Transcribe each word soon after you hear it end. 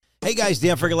Hey guys,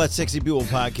 Dan Frigolette, Sexy People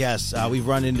Podcast. We've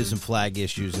run into some flag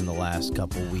issues in the last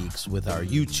couple weeks with our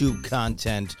YouTube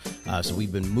content. So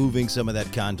we've been moving some of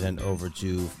that content over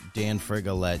to Dan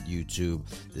Frigolette YouTube.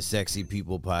 The Sexy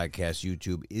People Podcast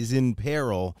YouTube is in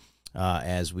peril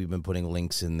as we've been putting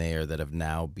links in there that have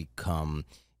now become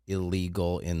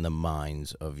illegal in the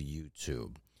minds of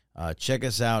YouTube. Check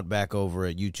us out back over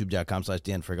at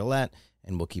youtube.com/Dan Frigolette,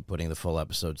 and we'll keep putting the full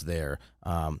episodes there.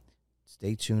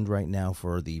 Stay tuned right now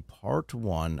for the part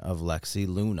 1 of Lexi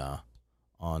Luna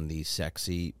on the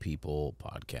Sexy People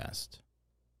Podcast.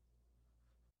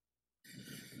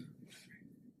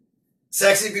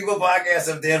 Sexy People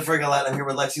Podcast. I'm Dan Frigolette. I'm here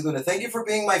with Lexi Luna. Thank you for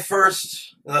being my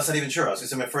first, well, that's not even true. I was going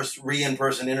to say my first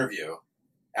in-person interview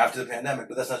after the pandemic,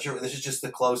 but that's not true. This is just the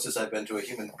closest I've been to a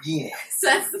human being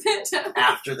Since the pandemic.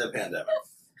 after the pandemic.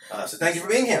 So thank you for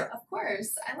being here. Of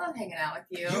course. I love hanging out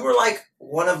with you. You were like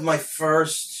one of my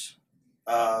first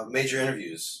major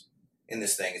interviews in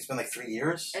this thing. It's been like 3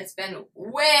 years. It's been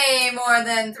way more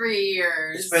than 3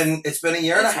 years. It's been a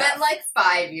year and a half. It's been like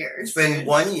 5 years. It's been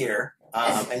 1 year,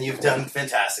 and you've done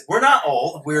fantastic. We're not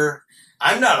old.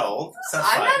 I'm not old. It's not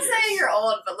I'm 5 not years. saying you're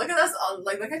old, but look at us.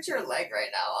 Look at your leg right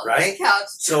now on Right? the couch.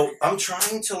 So I'm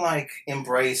trying to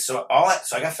embrace. So I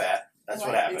got fat. That's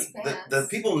what happened. The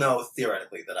people know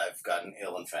theoretically that I've gotten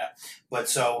ill and fat, but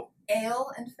so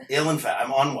Ale and fat. ill and fat.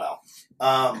 I'm unwell.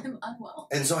 I'm unwell.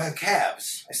 And so I have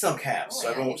calves. I still have calves. Oh,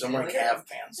 so yeah, I'm wearing calf Look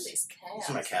pants. at these calves. These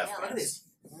are my calf Yeah, look at pants.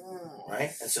 these. Mm.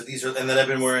 Right? And so these are, and then I've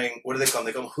been wearing, what do they call them?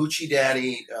 They call them Hoochie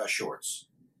Daddy shorts.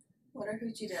 What are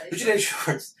Hoochie Daddy? Hoochie Daddy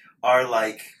shorts are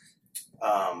like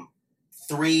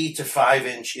 3 to 5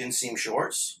 inch inseam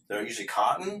shorts. They're usually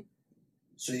cotton,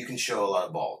 so you can show a lot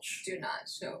of bulge. Do not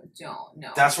show. Don't.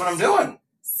 No. That's what I'm doing.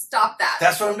 Stop that.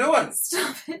 That's what I'm doing.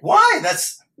 Stop it. Why?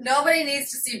 That's Nobody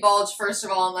needs to see bulge, first of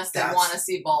all, unless they That's- want to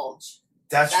see bulge.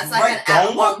 That's That's right. like an Don't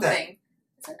at-home look that. thing.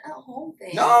 It's an at-home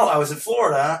thing. No, I was in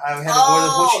Florida. I had to wear the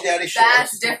Hoochie Daddy shorts.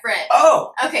 That's different.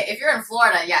 Oh, Okay, if you're in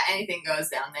Florida, yeah, anything goes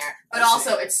down there. But I see.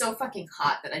 also, it's so fucking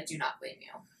hot that I do not blame you.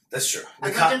 that's true.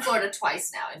 I've lived in Florida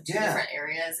twice now in 2 Yeah. different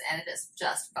areas, and it is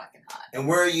just fucking hot. And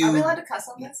where are Are we you? allowed to cuss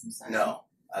on this? I'm sorry. No,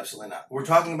 absolutely not. We're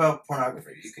talking about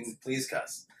pornography. You can please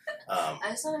cuss. I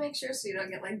just want to make sure so you don't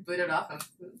get booted off of.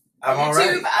 I'm YouTube,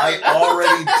 already. I don't I know.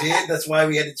 already did. That's why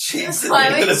we had to change That's the why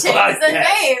name we of changed the podcast. the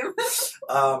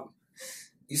name.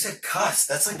 You said cuss.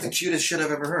 That's like the cutest shit I've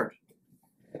ever heard.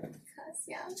 Cuss,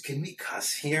 yeah. Can we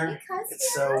cuss here? We cuss,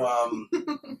 It's yeah.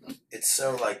 it's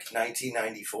so like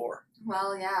 1994.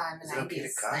 Well, yeah, I'm Is it a okay to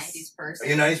 90s, cuss? 90s person. Are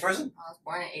you a 90s person? I was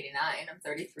born in 89. I'm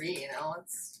 33, you know.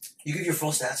 It's... You give your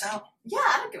full stats out? Yeah,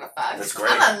 I don't give a fuck. That's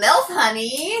great. I'm a MILF,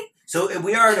 honey. So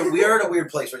we are in a weird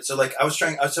place, right? So I was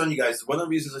telling you guys, one of the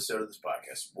reasons I started this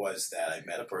podcast was that I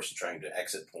met a person trying to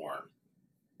exit porn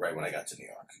right when I got to New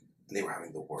York, and they were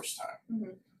having the worst time.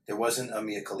 Mm-hmm. There wasn't a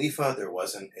Mia Khalifa, there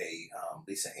wasn't a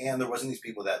Lisa Ann, there wasn't these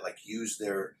people that used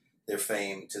their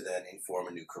fame to then inform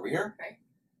a new career. Right.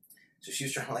 So she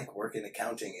was trying to work in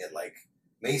accounting at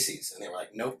Macy's, and they were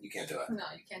like, "Nope, you can't do it." No,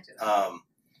 you can't do that.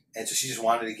 And so she just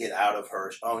wanted to get out of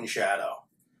her own shadow.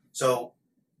 So,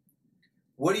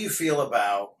 what do you feel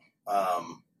about? I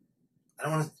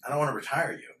don't want to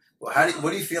retire you. Well,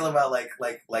 what do you feel about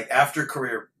after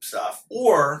career stuff?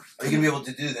 Or are you gonna be able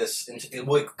to do this?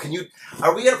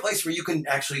 Are we at a place where you can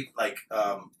actually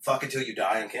fuck until you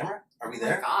die on camera? Are we Oh my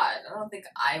there? God, I don't think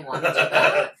I want to do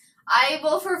that. I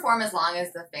will perform as long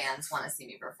as the fans want to see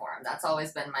me perform. That's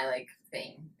always been my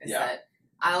thing. Is Yeah. that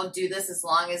I'll do this as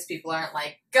long as people aren't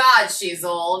like, God, she's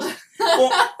old.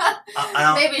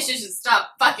 Well, Maybe she should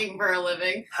stop fucking for a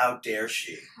living. How dare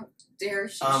she? Dare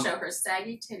she show her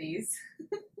saggy titties?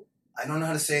 I don't know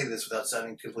how to say this without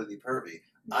sounding completely pervy.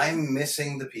 I'm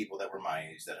missing the people that were my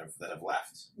age that have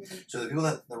left. Mm-hmm. So the people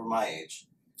that were my age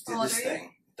did How old this are you?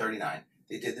 thing. 39.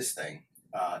 They did this thing.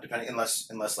 Depending, unless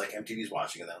MTV's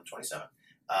watching, and then I'm 27.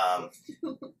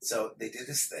 So they did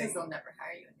this Because thing. they'll never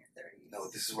hire you in your 30s. No,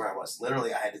 this is where I was.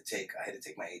 Literally, I had to take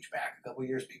my age back a couple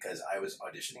years because I was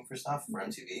auditioning for stuff for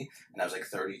MTV, and I was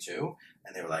 32,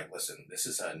 and they were like, "Listen, this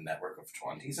is a network of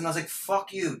 20s," and I was like,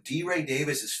 "Fuck you." D. Ray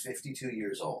Davis is 52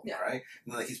 years old, Yeah. right?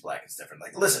 And he's black. It's different.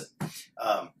 Listen.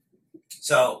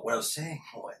 So what I was saying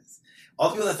was, all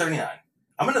the people that are 39.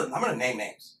 I'm gonna name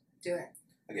names. Do it.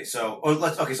 Okay, so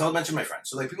I'll mention my friends.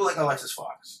 So people like Alexis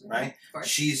Fox, right? Of course.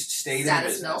 She's stayed in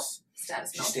Status the business.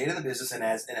 Status She milk. stayed in the business, and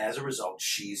as a result,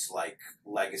 she's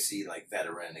legacy,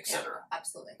 veteran, etc. Yeah,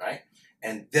 absolutely. Right?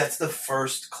 And that's the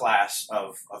first class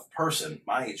of person,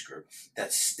 my age group,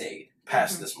 that stayed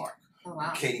past this mark. Oh,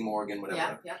 wow. Katie Morgan, whatever.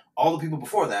 Yeah, yeah. All the people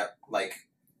before that,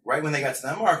 right when they got to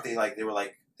that mark, they were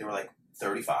like,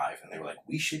 35, and they were like,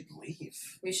 we should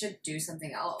leave. We should do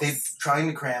something else. They're trying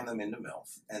to cram them into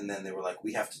MILF, and then they were like,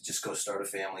 we have to just go start a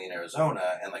family in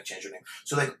Arizona and like change your name.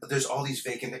 So like, there's all these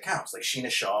vacant accounts, like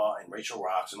Sheena Shaw and Rachel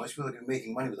Rocks, and all these people that are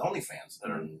making money with OnlyFans that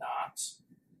are not.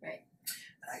 Right.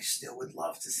 And I still would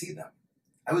love to see them.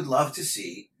 I would love to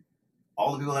see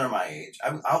all the people that are my age.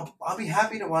 I'll be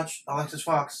happy to watch Alexis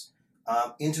Fox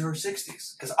into her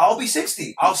 60s, because I'll be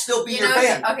 60. I'll still be your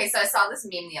fan. Okay, so I saw this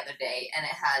meme the other day, and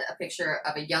it had a picture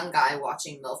of a young guy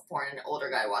watching MILF porn and an older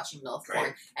guy watching MILF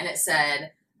porn, and it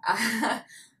said,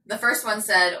 the first one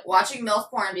said, watching MILF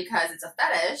porn because it's a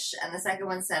fetish, and the second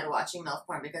one said, watching MILF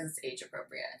porn because it's age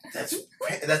appropriate.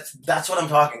 That's what I'm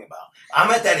talking about. I'm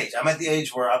at that age. I'm at the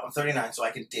age where I'm 39, so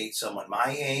I can date someone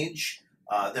my age,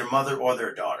 their mother or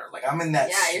their daughter. Like, I'm in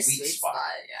that sweet spot.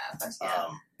 Yeah.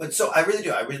 But so I really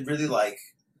do. I would really like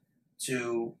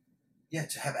to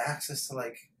have access to,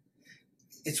 like,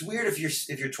 it's weird if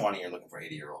you're 20, you're looking for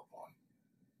 80-year-old porn.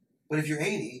 But if you're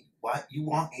 80, why you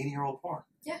want 80-year-old porn?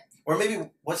 Yeah. Or maybe,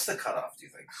 what's the cutoff, do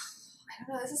you think? I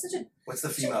don't know. This is such a what's the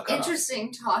female cutoff?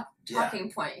 interesting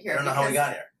talking point here. I don't know how we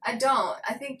got here. I don't.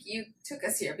 I think you took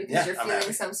us here because you're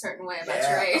feeling some certain way about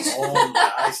your age.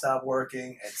 I stopped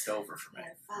working. It's over for me.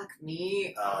 Fuck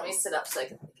me. Let me sit up so I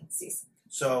can see some.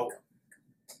 So,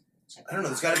 I don't know.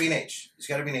 There's got to be an age. There's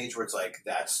got to be an age where it's like,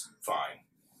 that's fine.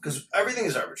 Because everything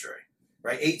is arbitrary,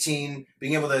 right? 18,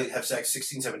 being able to have sex,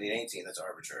 16, 17, 18, that's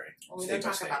arbitrary. Well, we don't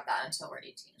talk about that until we're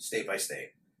 18. State by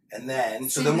state. And then,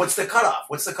 so then what's the cutoff?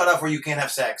 What's the cutoff where you can't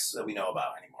have sex that we know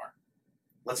about anymore?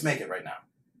 Let's make it right now.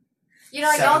 You know,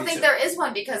 I don't think there is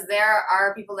one, because there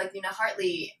are people like Lena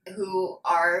Hartley who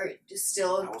are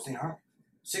still... How old's Lena Hartley?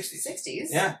 60s. 60s.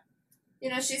 Yeah. You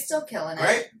know, she's still killing it.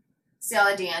 Great.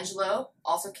 Ciala D'Angelo,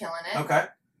 also killing it. Okay.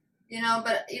 You know,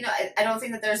 but, you know, I don't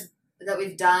think that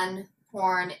we've done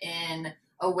porn in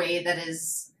a way that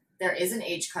there is an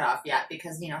age cutoff yet,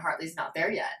 because Lena Hartley's not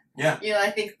there yet. Yeah. You know,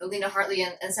 I think Lena Hartley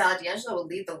and Ciala D'Angelo will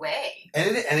lead the way.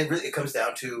 And it really comes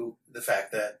down to the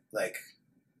fact that, like,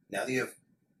 now that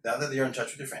you're in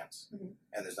touch with your fans,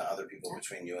 and there's not other people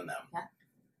between you and them,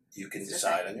 you can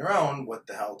decide on your own what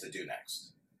the hell to do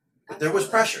next. But there was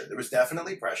pressure. There was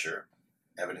definitely pressure,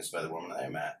 evidenced by the woman that I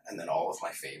met, and then all of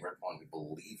my favorite porn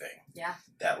people leaving. Yeah.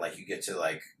 That, like, you get to,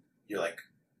 like, you're like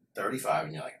 35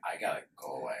 and you're like, I gotta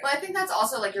go away. Well, I think that's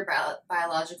also like your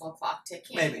biological clock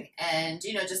ticking. Maybe. And,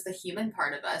 you know, just the human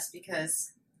part of us,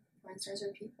 because porn stars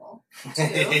are people,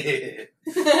 too.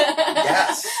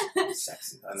 Yes.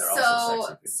 Sexy. And they're also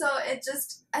sexy people. So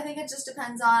I think it just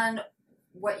depends on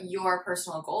what your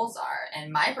personal goals are.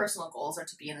 And my personal goals are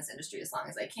to be in this industry as long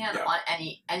as I can on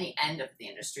any end of the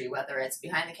industry, whether it's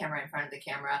behind the camera, in front of the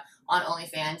camera, on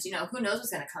OnlyFans. You know, who knows what's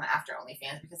going to come after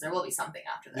OnlyFans, because there will be something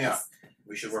after this. Yeah.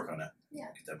 We should work on it. Yeah.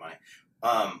 Get that money.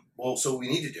 Well, so what we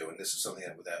need to do, and this is something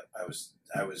that I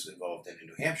was involved in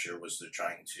New Hampshire, was they're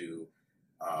trying to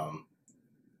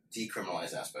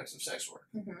decriminalize aspects of sex work.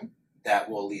 Mm-hmm. That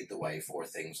will lead the way for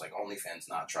things like OnlyFans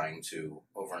not trying to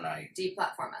overnight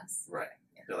deplatform us. Right.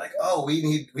 Yeah. They're like, oh, we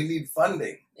need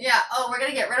funding. Yeah. Oh, we're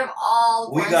gonna get rid of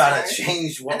all the we gotta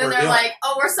change what we're doing. And then they're like,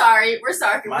 oh, we're sorry, we're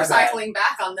cycling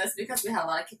back on this because we have a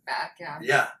lot of kickback. Yeah.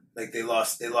 Yeah. Like they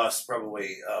lost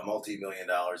probably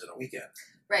multi-million-dollars in a weekend.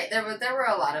 Right. There were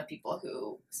a lot of people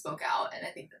who spoke out, and I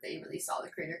think that they really saw the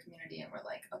creator community and were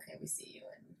like, okay, we see you,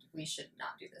 and we should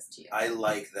not do this to you. I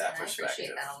like that and perspective.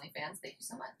 I appreciate that, OnlyFans. Thank you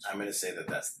so much. I'm going to say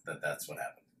that's what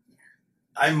happened. Yeah.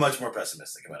 I'm much more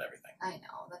pessimistic about everything. I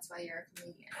know. That's why you're a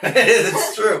comedian.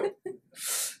 It's true.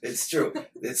 It's true.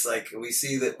 It's like we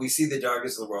see the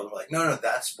darkness of the world, and we're like, no,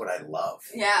 that's what I love.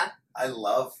 Yeah. I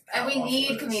love. And we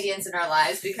need comedians in our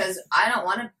lives, because I don't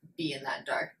want to be in that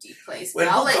dark, deep place. But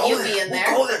I'll let you be in there.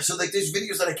 We'll go there. So like, there's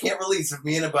videos that I can't release of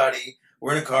me and a buddy.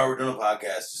 We're in a car. We're doing a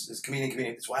podcast. It's comedian.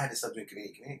 It's why I had to stop doing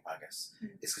comedian podcasts.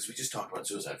 It's because we just talked about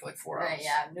suicide for like 4 hours. Right?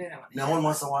 Yeah. No one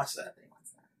wants to watch that. Nobody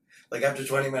wants that. Like after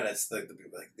 20 minutes, the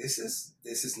people are like, this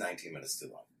is 19 minutes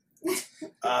too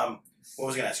long. What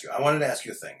was I going to ask you? I wanted to ask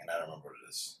you a thing, and I don't remember what it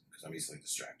is because I'm easily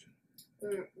distracted.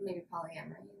 Maybe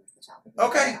polyamory was the topic.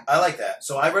 Okay, I like that.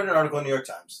 So I read an article in the New York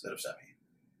Times that upset me.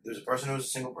 There was a person who was a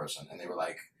single person, and they were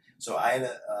like, so I had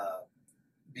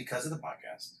because of the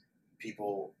podcast,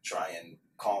 people try and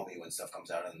call me when stuff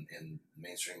comes out in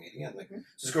mainstream media. And like,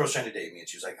 so this girl was trying to date me, and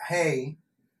she was like, hey,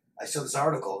 I saw this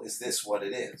article. Is this what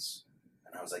it is?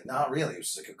 And I was like, not really. It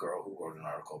was just like a girl who wrote an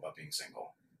article about being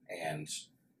single. And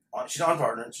she's not on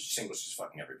partner, and she's single, she's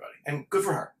fucking everybody. And good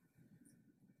for her.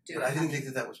 But I didn't think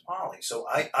that was poly. So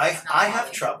I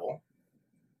have trouble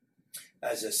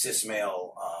as a cis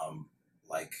male,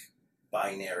 like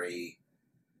binary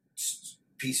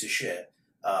piece of shit,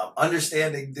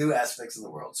 understanding new aspects of the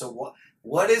world. So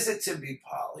what is it to be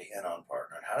poly and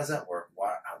unpartnered? How does that work?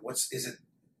 Is it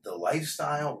the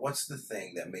lifestyle? What's the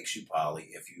thing that makes you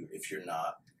poly if you're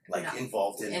not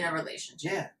involved in a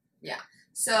relationship? Yeah. Yeah.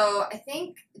 So I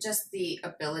think just the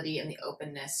ability and the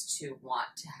openness to want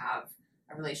to have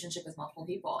a relationship with multiple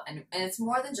people, and it's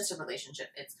more than just a relationship.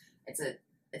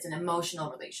 It's an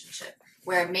emotional relationship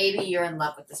where maybe you're in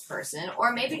love with this person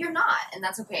or maybe you're not, and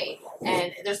that's okay.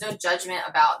 And there's no judgment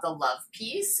about the love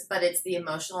piece, but it's the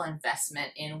emotional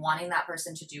investment in wanting that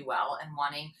person to do well and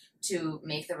wanting to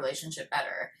make the relationship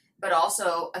better, but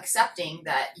also accepting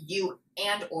that you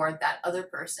and or that other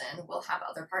person will have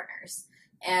other partners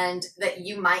and that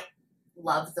you might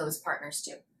love those partners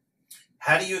too.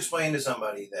 How do you explain to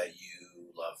somebody that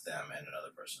you love them and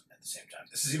another person at the same time?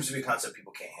 This seems to be a concept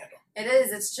people can't handle. It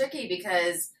is. It's tricky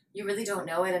because you really don't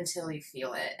know it until you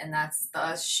feel it, and that's the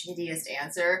shittiest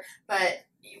answer. But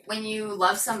when you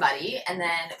love somebody and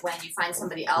then when you find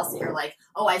somebody else that you're like,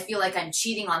 oh, I feel like I'm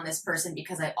cheating on this person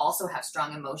because I also have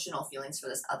strong emotional feelings for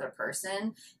this other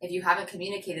person. If you haven't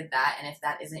communicated that, and if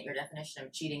that isn't your definition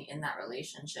of cheating in that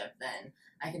relationship, then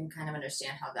I can kind of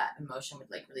understand how that emotion would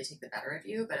really take the better of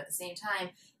you. But at the same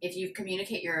time, if you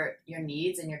communicate your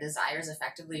needs and your desires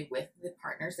effectively with the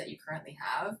partners that you currently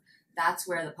have, that's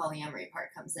where the polyamory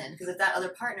part comes in. Because if that other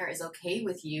partner is okay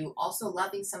with you also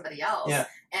loving somebody else, yeah.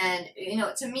 And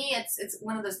to me, it's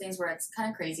one of those things where it's kind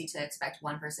of crazy to expect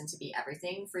one person to be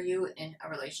everything for you in a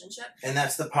relationship. And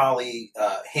that's the poly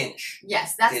hinge.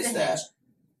 Yes, that's the hinge.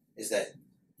 Is that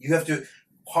you have to.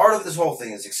 Part of this whole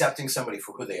thing is accepting somebody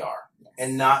for who they are, yes,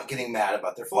 and not getting mad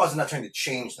about their flaws and not trying to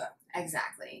change them.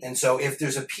 Exactly. And so, if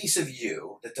there's a piece of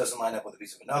you that doesn't line up with a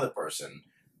piece of another person,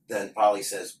 then poly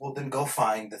says, well, then go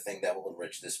find the thing that will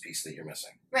enrich this piece that you're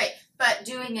missing. Right. But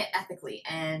doing it ethically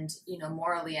and,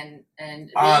 morally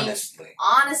and honestly.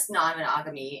 Honest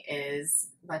non-monogamy is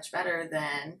much better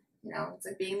than, it's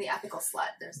like being the ethical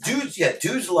slut.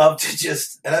 Dudes love to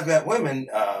just, and I've met women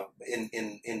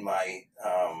in my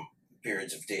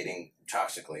periods of dating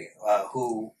toxically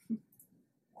who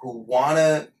want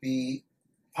to be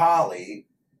poly,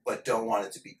 but don't want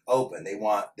it to be open. They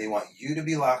want you to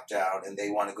be locked down, and they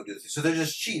want to go do this. So they're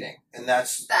just cheating, and that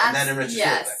enriches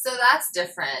yes. everything. So that's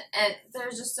different, and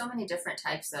there's just so many different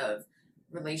types of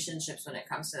relationships when it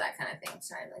comes to that kind of thing.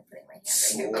 Sorry, I'm putting my hand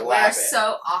right here, but we're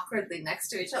so awkwardly next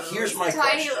to each other. Here's my tiny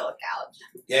question. Little couch.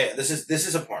 Yeah, this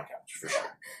is a porn couch for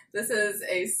sure. This is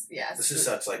This is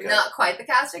such like not quite the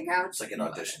casting couch. It's like an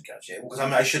audition couch. Yeah, because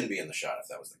I shouldn't be in the shot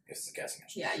if it's the casting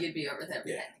couch. Yeah, you'd be over there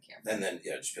behind the camera. And then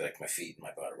just be like my feet and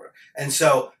my butt or whatever. And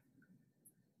so,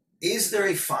 is there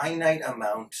a finite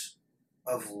amount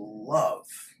of love?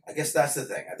 I guess that's the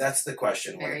thing. That's the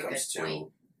question when it comes to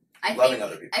loving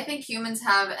other people. I think humans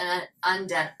have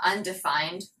an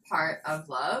undefined part of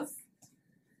love.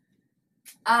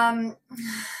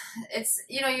 It's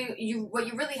you what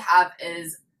you really have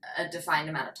is a defined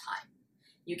amount of time.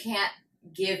 You can't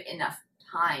give enough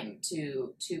time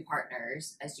to two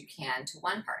partners as you can to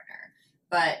one partner.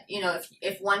 But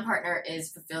if one partner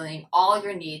is fulfilling all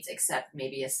your needs except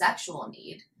maybe a sexual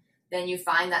need, then you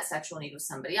find that sexual need with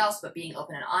somebody else. But being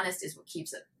open and honest is what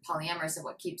keeps it polyamorous and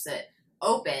what keeps it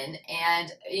open.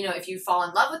 And if you fall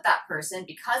in love with that person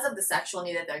because of the sexual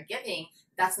need that they're giving,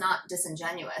 that's not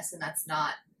disingenuous and that's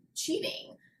not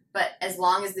cheating. But as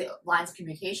long as the lines of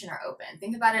communication are open,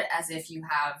 think about it as if you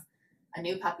have a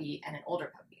new puppy and an older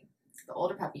puppy. The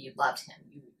older puppy, you loved him,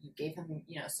 you gave him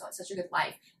such a good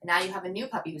life, and now you have a new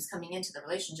puppy who's coming into the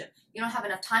relationship. You don't have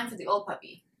enough time for the old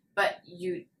puppy, but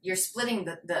you're splitting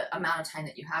the amount of time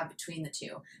that you have between the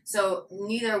two. So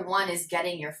neither one is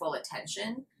getting your full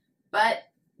attention, but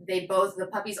the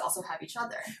puppies also have each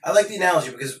other. I like the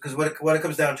analogy because what it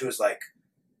comes down to is like,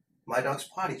 my dog's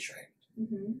potty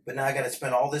trained, but now I got to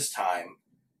spend all this time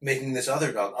making this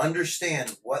other dog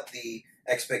understand what the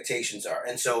expectations are.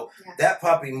 And so that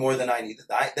puppy, more than I need,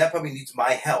 that puppy needs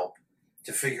my help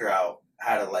to figure out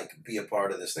how to be a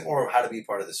part of this thing or how to be a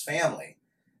part of this family.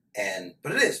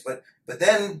 But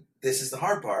then this is the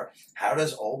hard part. How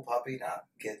does old puppy not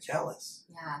get jealous?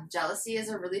 Yeah, jealousy is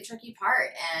a really tricky part.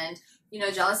 And,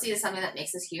 jealousy is something that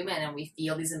makes us human, and we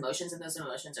feel these emotions, and those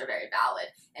emotions are very valid.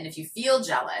 And if you feel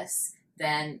jealous,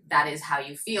 then that is how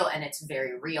you feel, and it's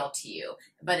very real to you.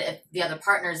 But if the other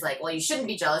partner is like, well, you shouldn't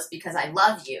be jealous because I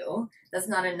love you, that's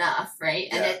not enough, right?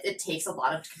 Yeah. And it takes a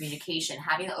lot of communication,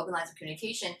 having the open lines of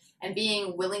communication and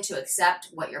being willing to accept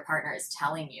what your partner is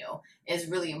telling you is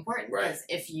really important. Right. Because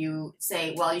if you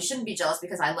say, well, you shouldn't be jealous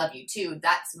because I love you too,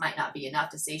 that might not be enough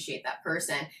to satiate that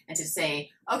person and to say,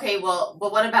 okay, well,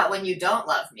 but what about when you don't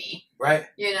love me? Right.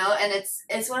 And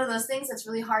it's one of those things that's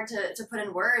really hard to put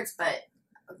in words, but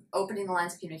opening the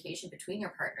lines of communication between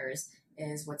your partners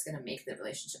is what's going to make the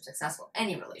relationship successful.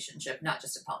 Any relationship, not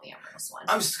just a polyamorous one.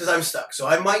 Because I'm stuck. So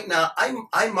I might not.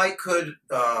 I might could.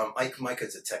 I might could.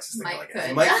 It's a Texas thing.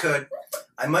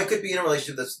 I might could be in a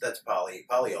relationship that's poly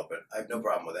open. I have no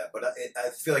problem with that. But I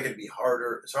feel like it'd be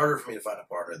harder. It's harder for me to find a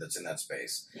partner that's in that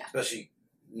space, especially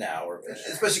now, or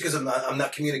especially because I'm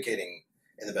not communicating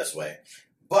in the best way.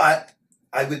 But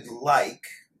I would like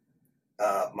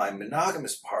my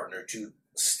monogamous partner to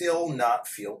still not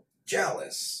feel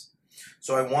jealous.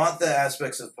 So I want the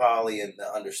aspects of poly and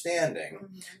the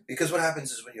understanding, because what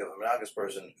happens is when you have a monogamous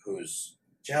person who's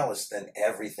jealous, then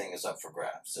everything is up for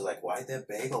grabs. So like, why'd that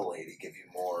bagel lady give you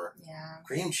more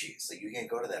cream cheese? Like, you can't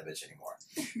go to that bitch anymore.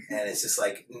 And it's just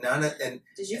like, and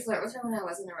did you flirt with her when I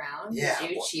wasn't around? Yeah.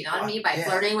 Did you cheat on me by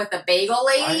flirting with the bagel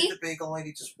lady? Why did the bagel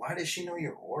lady why does she know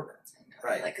your order?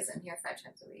 Right. Like, because I'm here 5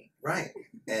 times a week. Right.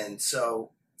 And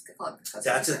so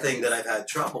that's a thing that I've had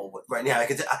trouble with right now.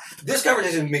 This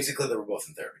conversation makes it clear that we're both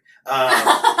in therapy.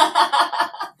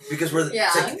 Because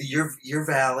it's like, you're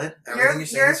valid. Your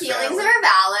feelings are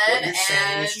valid,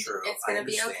 and it's going to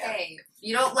be okay.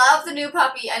 You don't love the new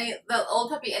puppy the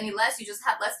old puppy any less. You just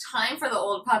have less time for the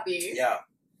old puppy. Yeah.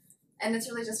 And it's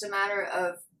really just a matter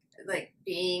of like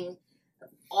being.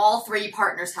 All 3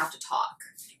 partners have to talk.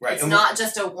 Right. It's not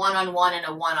just a one-on-one and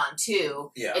a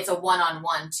one-on-2. Yeah. It's a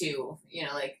one-on-one too. You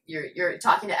know, like you're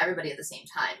talking to everybody at the same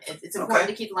time. It's important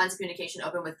to keep the lines of communication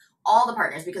open with all the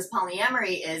partners, because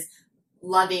polyamory is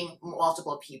loving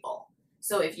multiple people.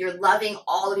 So if you're loving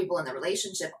all the people in the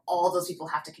relationship, all those people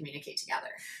have to communicate together.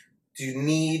 Do you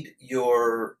need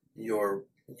your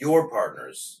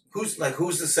partners? Who's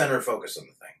the center of focus on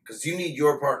the thing? Because you need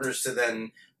your partners to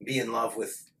then be in love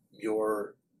with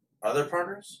your other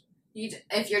partners? If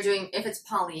it's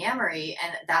polyamory,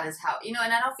 and that is how, and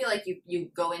I don't feel like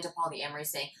you go into polyamory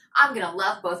saying, I'm going to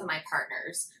love both of my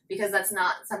partners, because that's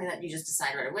not something that you just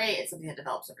decide right away. It's something that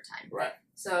develops over time. Right.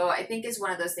 So I think it's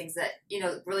one of those things that,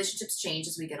 relationships change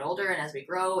as we get older and as we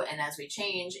grow and as we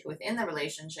change within the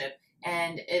relationship.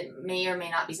 And it may or may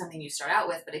not be something you start out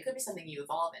with, but it could be something you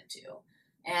evolve into.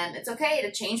 And it's okay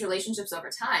to change relationships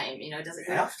over time. We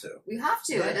have to. We have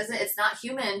to. Yeah. It's not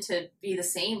human to be the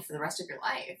same for the rest of your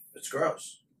life. It's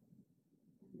gross.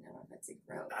 No, that's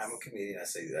gross. I'm a comedian. I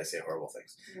say horrible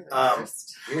things.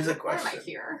 Here's a question. Why am I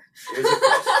here? Here's a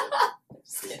question.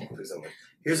 Just kidding. Please don't worry.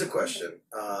 Here's a question.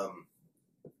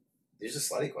 Here's a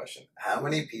slutty question. How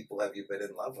many people have you been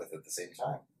in love with at the same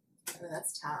time? Oh,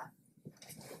 that's tough.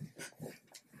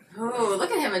 Oh,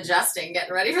 look at him adjusting,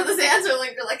 getting ready for this answer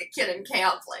like you're like a kid in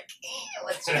camp. Like,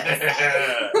 what's you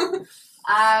gonna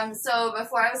say? So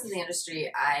before I was in the industry,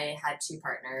 I had 2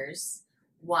 partners.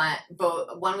 One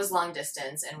was long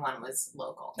distance and one was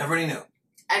local. Everybody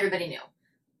knew.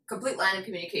 Complete line of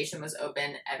communication was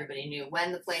open. Everybody knew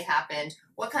when the play happened,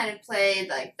 what kind of play,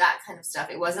 like that kind of stuff.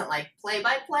 It wasn't like play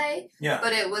by play,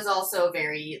 but it was also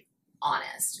very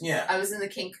honest. Yeah. I was in the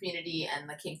kink community and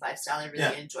the kink lifestyle. I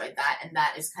really enjoyed that, and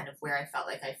that is kind of where I felt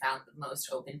like I found the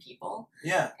most open people.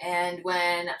 Yeah. And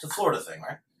when it's a Florida thing,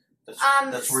 right?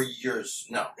 That's where yours.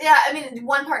 No. Yeah, I mean,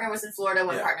 one partner was in Florida,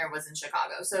 one partner was in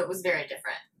Chicago, so it was very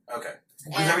different. Okay.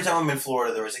 Because every time I'm in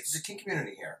Florida, there was like, there's a kink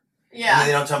community here. Yeah. And then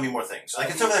they don't tell me more things.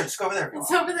 Like, it's over there. Just go over there.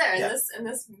 It's over there in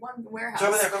this one warehouse. It's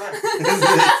over there. Go over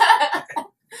there.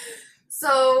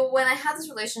 So when I had this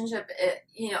relationship,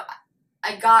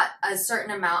 I got a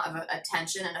certain amount of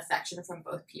attention and affection from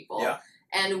both people. Yeah.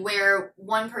 And where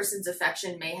one person's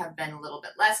affection may have been a little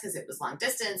bit less because it was long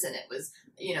distance and it was,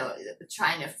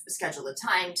 trying to schedule the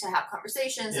time to have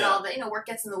conversations and all that, work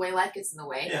gets in the way, life gets in the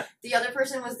way. Yeah. The other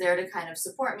person was there to kind of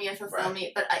support me and fulfill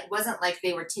me, but it wasn't like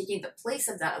they were taking the place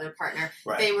of that other partner.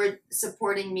 Right. They were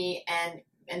supporting me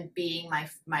and being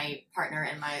my partner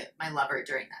and my lover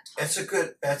during that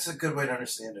time. That's a good way to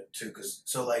understand it too.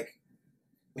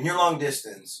 When you're long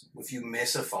distance, if you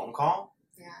miss a phone call,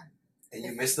 and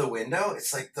you miss the window,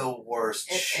 it's like the worst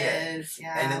shit. It is,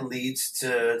 yeah. And it leads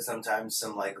to sometimes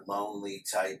some like lonely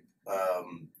type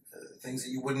things that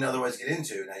you wouldn't otherwise get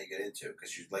into. Now you get into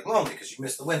because you're like lonely because you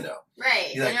missed the window.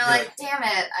 Right. You're like, damn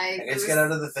it. I guess get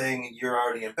out of the thing. And you're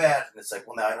already in bed, and it's like,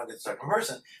 well, now I don't get to talk to a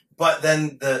person. But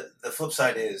then the flip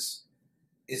side is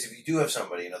if you do have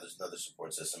somebody, there's another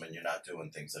support system and you're not doing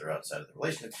things that are outside of the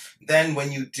relationship, then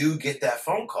when you do get that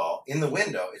phone call in the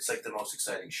window, it's like the most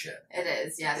exciting shit. It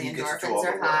is, yeah. The endorphins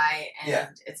are high and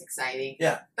it's exciting.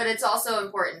 Yeah. But it's also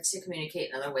important to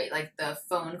communicate in other ways. Like the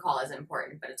phone call is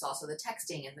important, but it's also the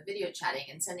texting and the video chatting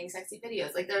and sending sexy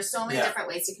videos. Like there's so many different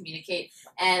ways to communicate.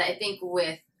 And I think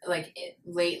with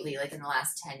lately, like in the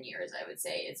last 10 years, I would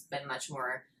say it's been much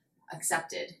more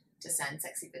accepted to send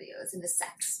sexy videos and to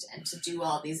sext and to do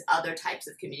all these other types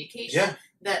of communication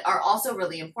that are also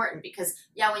really important because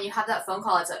when you have that phone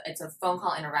call, it's a phone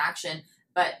call interaction,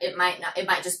 but it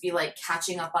might just be like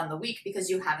catching up on the week because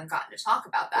you haven't gotten to talk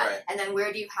about that. Right. And then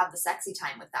where do you have the sexy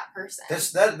time with that person?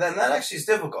 That actually is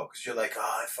difficult because you're like,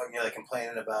 you're like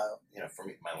complaining about, for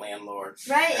me, my landlord.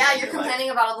 Right, you're complaining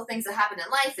about all the things that happen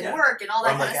in life and work and all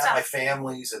that kind of stuff. My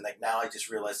families, and like now I just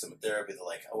realized I'm in therapy. They're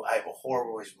like, I have a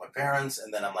horrible relationship with my parents,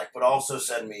 and then I'm like, but also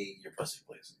send me your pussy,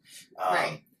 please.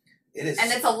 Right. It is,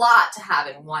 and it's a lot to have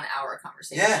in 1 hour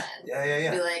conversation.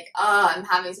 Yeah. Be like, I'm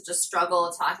having such a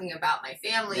struggle talking about my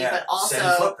family, but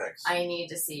also I need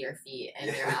to see your feet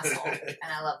and your asshole, and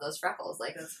I love those freckles.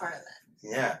 Like that's part of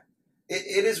it. Yeah,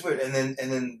 it is weird. And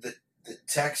then the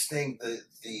texting, the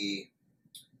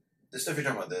stuff you're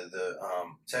talking about, the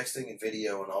texting and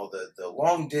video and all the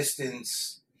long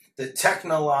distance, the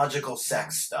technological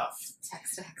sex stuff.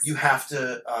 Sex. You have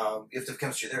to have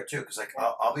chemistry there too, because like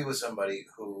I'll be with somebody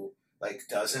who like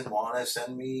doesn't want to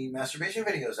send me masturbation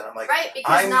videos, and I'm like, right,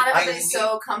 because not everybody's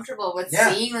so comfortable with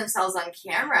seeing themselves on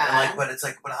camera. And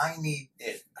but I need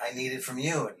it from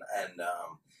you, and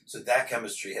so that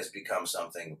chemistry has become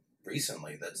something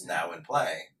recently that's now in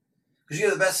play. Because you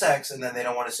have the best sex, and then they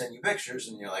don't want to send you pictures,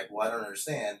 and you're like, well, I don't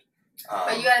understand.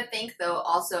 But you got to think though.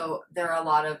 Also, there's a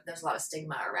lot of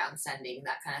stigma around sending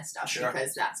that kind of stuff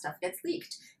because that stuff gets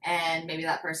leaked, and maybe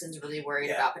that person's really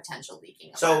worried about potential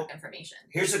leaking of that information.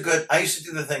 Here's I used to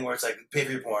do the thing where it's like pay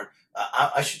for your porn.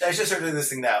 I should start doing this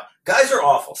thing now. Guys are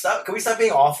awful. Can we stop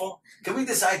being awful? Can we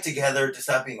decide together to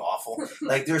stop being awful?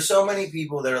 Like there's so many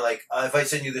people that are like, if I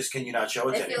send you this, can you not show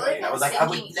it to anybody? And I was like, I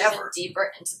would never.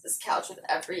 Deeper into this couch with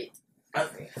every.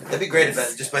 That'd be great if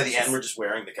just by the end we're just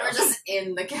wearing the couch. We're just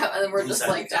in the couch, and we're just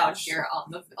like down here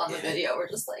on the video. We're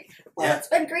just like, it's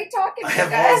been great talking to you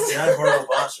guys. I have horrible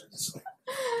postures.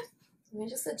 Let me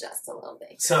just adjust a little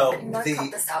bit. So I'm gonna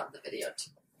cut this out of the video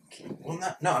too. Okay. Well, I'm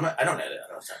not. I don't edit.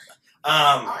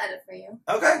 I'll edit for you.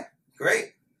 Okay,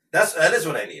 great. That is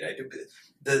what I need. I do.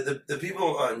 The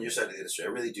people on your side of the industry, I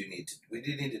really do need to. We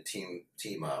do need to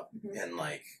team up and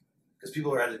like. Because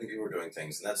people are editing, people are doing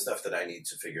things, and that's stuff that I need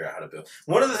to figure out how to build.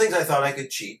 One of the things I thought I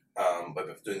could cheat by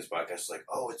doing this podcast is like,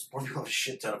 it's more people have a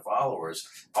shit ton of followers.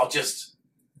 I'll just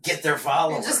get their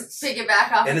followers. And just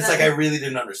piggyback off and it's them. like I really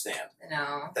didn't understand.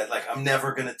 No. That like I'm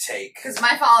never going to take... Because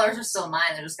my followers are still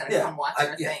mine. They're just going to come watch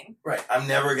our thing. Right. I'm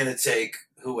never going to take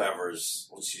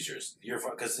whoever's... Let's use yours.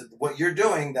 Because what you're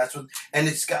doing, that's what... And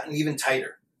it's gotten even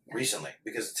tighter recently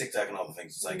because of TikTok and all the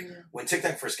things. It's like when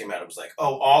TikTok first came out, it was like,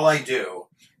 all I do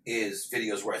is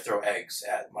videos where I throw eggs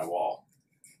at my wall.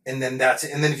 And then that's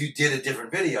it. And then if you did a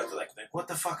different video, they're like what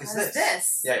the fuck is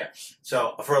this? Yeah.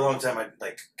 So for a long time,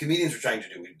 comedians were trying to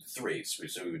do threes.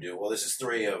 So we would do, this is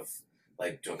 3 of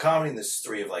like doing comedy, and this is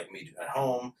 3 of like me at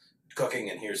home cooking,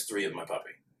 and here's 3 of my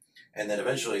puppy. And then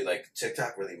eventually like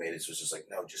TikTok really made it so it's just like,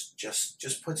 no,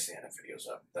 just put stand-up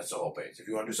videos up. That's the whole page. If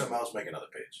you want to do something else, make another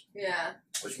page. Yeah.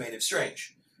 Which made it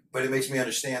strange. But it makes me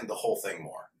understand the whole thing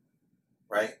more.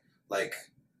 Right? Like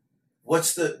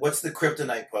what's the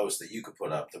kryptonite post that you could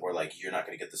put up that where like you're not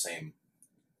going to get the same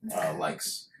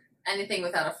likes? Anything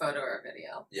without a photo or a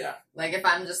video. Yeah. Like if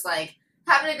I'm just like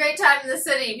having a great time in the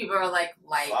city, people are like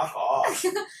fuck off.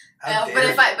 But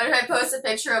if I post a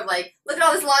picture of like, look at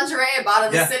all this lingerie I bought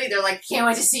in the city, they're like, can't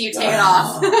wait to see you take it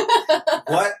off.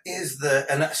 What is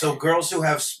so girls who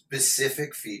have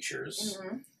specific features,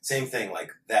 same thing,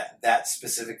 like that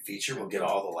specific feature will get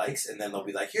all the likes, and then they'll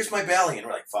be like, here's my belly, and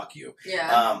we're like, fuck you.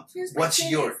 Yeah. What's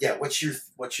your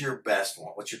best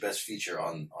one? What's your best feature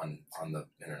on the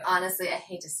internet? Honestly, I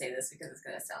hate to say this because it's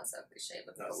gonna sound so cliche,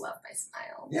 but people love my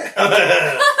smile. Yeah.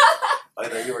 I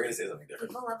thought you were gonna say something different.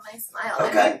 People love my smile.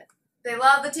 Okay. I mean, they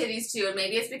love the titties too, and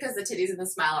maybe it's because the titties and the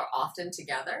smile are often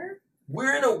together.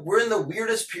 We're in the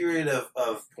weirdest period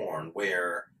of porn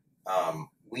where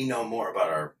we know more about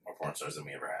our porn stars than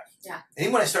we ever have. Yeah.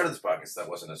 And when I started this podcast, that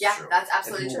wasn't as true. Yeah, that's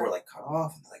absolutely and true. People were like cut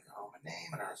off and like, my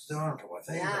name, and I don't know what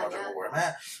thing, I don't know where I'm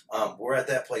at. We're at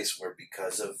that place where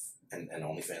because of and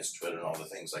OnlyFans, Twitter, and all the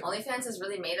things like OnlyFans has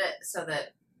really made it so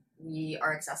that we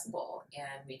are accessible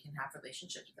and we can have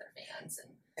relationships with our fans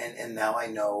and now I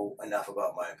know enough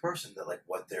about my person that like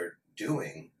what they're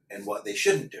doing and what they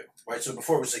shouldn't do. Right? So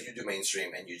before it was like you do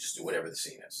mainstream and you just do whatever the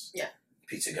scene is. Yeah.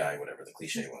 Pizza guy, whatever, the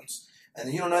cliche ones. And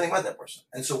then you don't know anything about that person.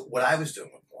 And so what I was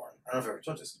doing with porn, I don't know if I ever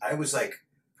told you this, I was like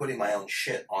putting my own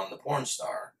shit on the porn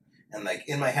star. And like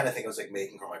in my head, I think I was like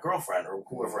making her my girlfriend or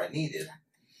whoever I needed.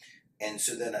 And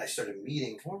so then I started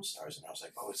meeting porn stars and I was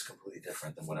like, it's completely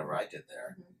different than whatever I did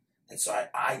there. And so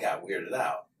I got weirded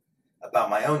out about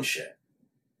my own shit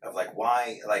of like,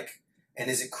 why, like, and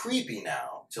is it creepy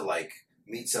now to like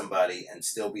meet somebody and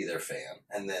still be their fan,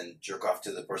 and then jerk off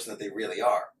to the person that they really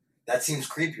are. That seems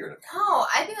creepier to me. No,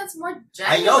 I think that's more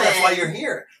genuine. I know, that's why you're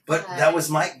here. But that was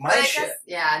my shit. Guess,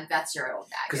 yeah, that's your old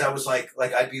baggage. Because I was like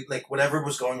I'd be like, whatever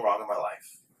was going wrong in my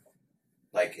life,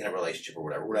 like in a relationship or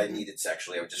whatever, what I needed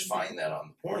sexually, I would just find that on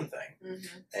the porn thing.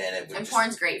 And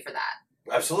porn's great for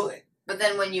that. Absolutely. But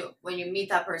then when you meet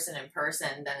that person in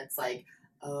person, then it's like,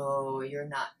 oh, you're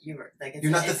not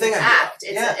the thing. Act.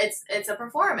 It's a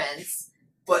performance.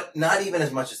 But not even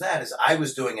as much as that, as I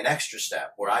was doing an extra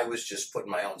step where I was just putting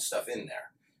my own stuff in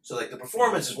there. So like the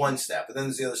performance is one step, but then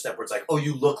there's the other step where it's like, oh,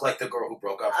 you look like the girl who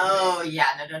broke up with me. Oh yeah,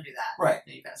 no, don't do that. Right.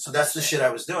 No, so that's the shit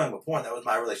I was doing with porn. That was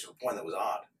my relationship with porn that was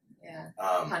odd. Yeah,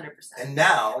 100%. And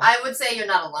now I would say you're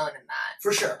not alone in that.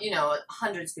 For sure. You know,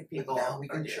 hundreds of people. But now we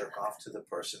can jerk off to the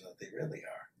person that they really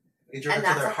are. We jerk and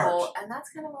off to their hearts. And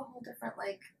that's kind of a whole different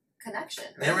connection.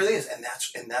 Right? And it really is, and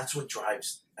that's what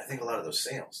drives, I think, a lot of those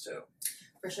sales too.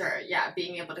 For sure, yeah.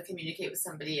 Being able to communicate with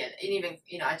somebody, and even,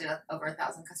 I did over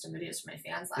 1,000 custom videos for my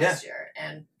fans last year,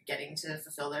 and getting to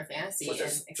fulfill their fantasy. So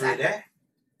and 3 a day?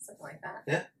 Something like that.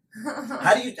 Yeah.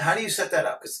 How do you set that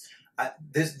up? Because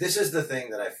this is the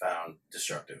thing that I found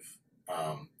destructive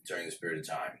during this period of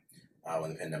time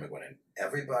when the pandemic went in.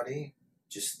 Everybody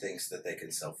just thinks that they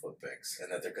can sell foot pics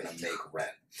and that they're going to make rent.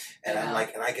 And I'm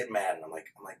like, and I get mad, and I'm like,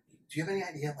 do you have any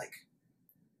idea,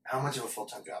 how much of a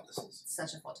full-time job this is?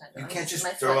 Such a full-time job. You can't just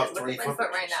throw up 3 foot My foot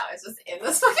pictures. right now is just in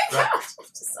this fucking couch.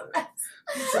 It's just a mess.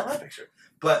 It's not my picture.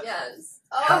 But yes.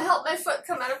 Oh, help my foot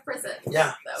come out of prison.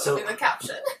 Yeah. That would be the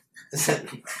caption.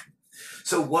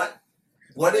 So what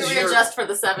is your... readjust for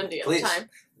the 70th please, time.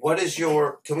 What is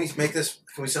your... Can we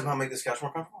somehow make this couch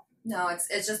more comfortable? No, it's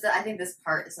just that I think this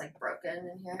part is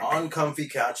broken in here.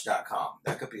 Uncomfycouch.com.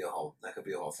 That could be a whole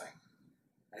thing.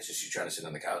 It's just you trying to sit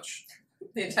on the couch.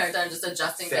 The entire time just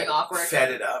adjusting, being awkward.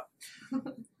 Fed it up.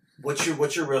 What's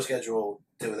your real schedule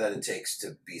that it takes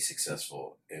to be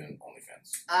successful in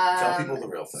OnlyFans? Tell people the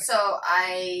real thing. So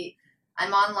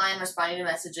I'm online responding to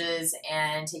messages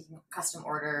and taking custom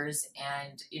orders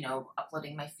and,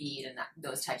 uploading my feed and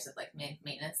those types of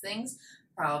maintenance things.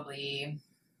 Probably,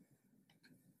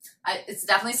 it's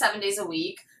definitely 7 days a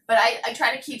week. But I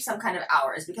try to keep some kind of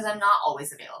hours because I'm not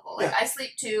always available. I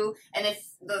sleep too, and if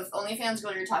the OnlyFans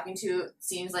girl you're talking to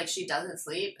seems like she doesn't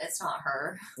sleep, it's not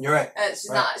her. You're right.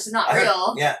 She's not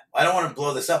real. Yeah, I don't want to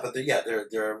blow this up, but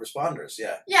they're responders.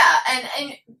 Yeah. Yeah,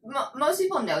 and most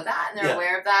people know that and they're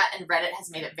aware of that, and Reddit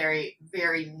has made it very,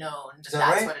 very known that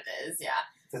that's what it is. Yeah.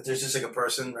 That there's just a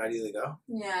person ready to go.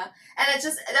 Yeah, and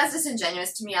that's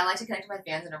disingenuous to me. I like to connect with my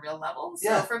fans on a real level.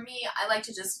 So for me, I like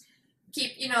to just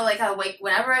keep,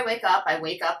 whenever I wake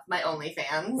up my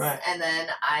OnlyFans, and then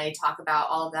I talk about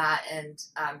all of that and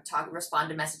respond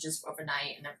to messages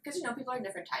overnight, and because people are in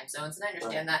different time zones, and I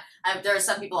understand that. There are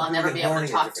some people I'll never be able to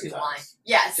talk to online.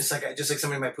 Yes, just like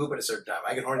somebody might poop at a certain time.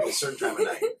 I get horny at a certain time of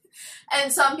night.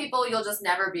 And some people you'll just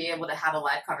never be able to have a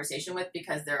live conversation with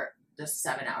because they're just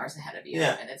 7 hours ahead of you,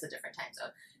 and it's a different time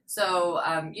zone. So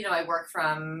I work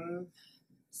from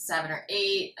 7 or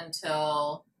 8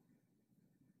 until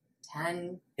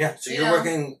 10. Yeah, so you're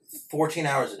working 14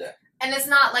 hours a day. And it's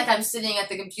not like I'm sitting at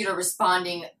the computer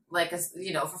responding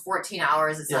for 14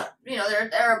 hours. It's not,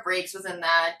 there are breaks within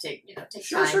that. Take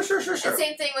Sure. And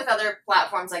same thing with other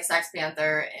platforms like Sex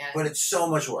Panther. But it's so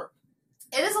much work.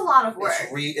 It is a lot of work.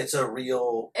 It's a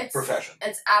real profession.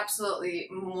 It's absolutely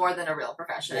more than a real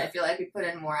profession. I feel like we put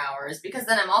in more hours because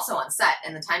then I'm also on set,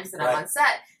 and the times that I'm on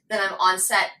set, then I'm on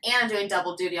set and I'm doing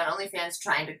double duty on OnlyFans,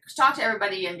 trying to talk to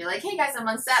everybody and be like, hey guys, I'm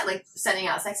on set, sending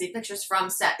out sexy pictures from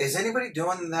set. Is anybody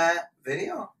doing that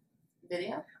video?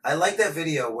 I like that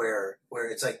video where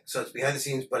it's so it's behind the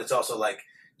scenes, but it's also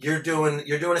you're doing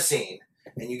a scene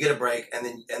and you get a break, and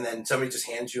then somebody just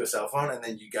hands you a cell phone, and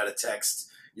then you got to text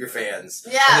your fans.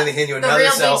 Yeah. And then they hand you another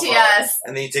cell BTS. phone.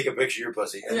 And then you take a picture of your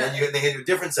pussy. And then they hand you a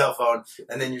different cell phone.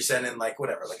 And then you're sending an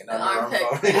underarm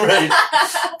phone. Right.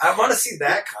 I want to see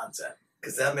that content.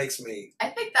 Because that makes me... I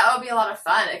think that would be a lot of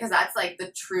fun. Because that's the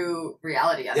true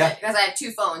reality of it. Because I have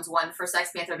 2 phones. One for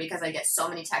Sex Panther because I get so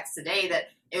many texts a day that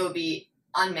it would be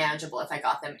unmanageable if I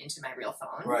got them into my real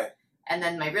phone. Right. And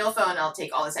then my real phone, I'll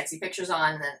take all the sexy pictures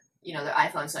on, and then their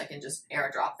iPhone, so I can just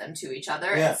airdrop them to each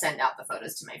other and send out the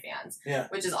photos to my fans,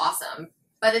 which is awesome.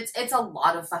 But it's a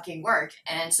lot of fucking work.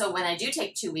 And so when I do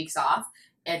take 2 weeks off,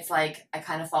 it's I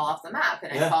kind of fall off the map,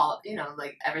 and I fall,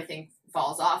 everything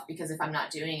falls off because if I'm not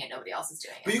doing it, nobody else is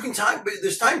doing it. But you can but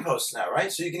there's time posts now,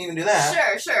 right? So you can even do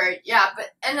that. Sure. Yeah.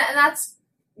 But, and that's,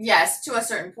 Yes, to a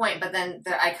certain point, but then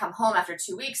I come home after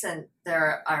 2 weeks and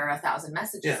there are 1,000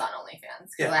 messages on OnlyFans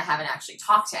because I haven't actually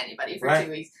talked to anybody for 2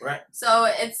 weeks. Right. So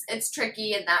it's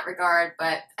tricky in that regard,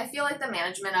 but I feel like the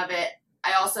management of it,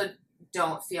 I also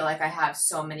don't feel like I have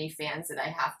so many fans that I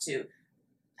have to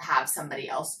have somebody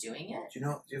else doing it. Do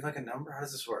you have like a number? How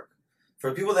does this work?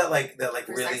 For people that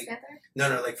for really Sex Panther?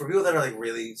 No, like for people that are like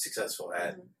really successful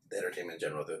at the entertainment in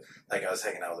general. Like I was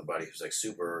hanging out with a buddy who's like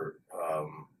super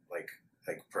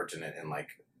like pertinent in like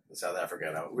South Africa,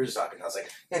 and we were just talking. And I was like,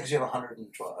 yeah, because you have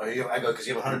 112. I go, because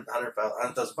you have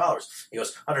 100,000 followers. He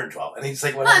goes 112, and he's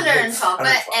like, 112, but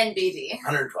NBD.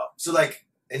 112. So like,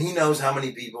 and he knows how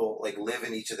many people like live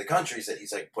in each of the countries that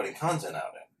he's like putting content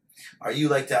out in. Are you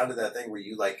like down to that thing where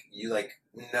you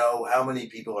know how many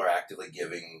people are actively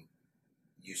giving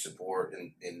you support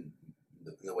in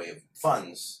the way of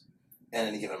funds in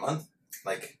any given month?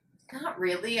 Like, not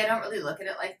really. I don't really look at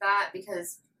it like that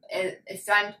because if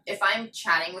I'm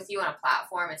chatting with you on a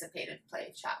platform, it's a pay to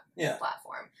play chat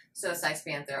platform. So Sex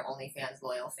Panther, OnlyFans,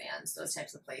 Loyal Fans, those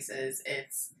types of places,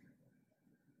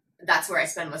 that's where I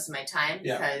spend most of my time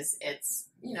because it's,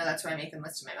 that's where I make the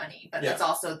most of my money. But it's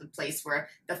also the place where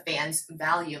the fans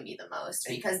value me the most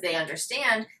because they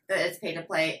understand that it's pay to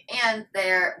play and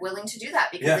they're willing to do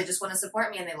that because they just want to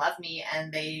support me and they love me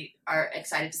and they are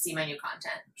excited to see my new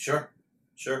content. Sure.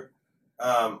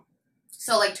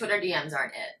 So like Twitter DMs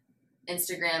aren't it.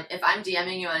 Instagram, if I'm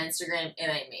DMing you on Instagram, it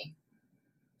ain't me.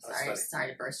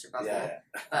 Sorry to burst your bubble. Yeah.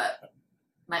 But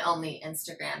my only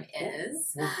Instagram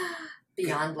is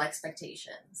Beyond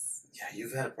Expectations. Yeah,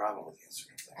 you've had a problem with the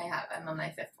Instagram thing. I have. I'm on my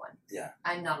 5th one. Yeah.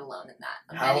 I'm not alone in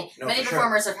that. Many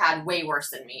performers have had way worse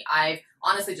than me. I've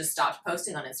honestly just stopped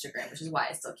posting on Instagram, which is why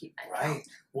I still keep my account. Right.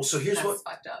 Well, so here's That's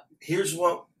fucked up. Here's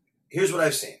what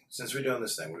I've seen since we're doing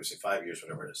this thing. What do we say? 5 years,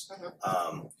 whatever it is.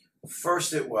 Mm-hmm.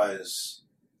 First, it was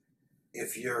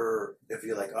if you're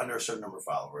like under a certain number of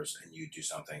followers and you do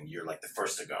something, you're like the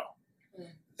first to go. Mm.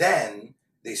 Then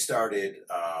they started.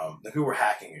 The people were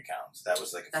hacking accounts. That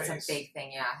was like a phase. That's a big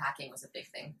thing. Yeah, hacking was a big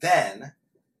thing. Then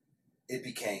it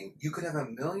became you could have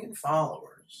 1 million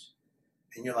followers,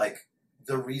 and you're like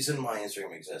the reason why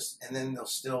Instagram exists, and then they'll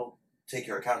still take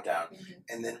your account down. Mm-hmm.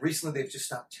 And then recently they've just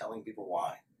stopped telling people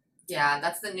why. Yeah,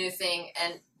 that's the new thing,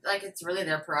 and like it's really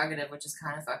their prerogative, which is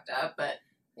kind of fucked up. But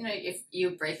if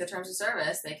you break the terms of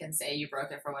service, they can say you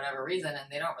broke it for whatever reason, and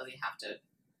they don't really have to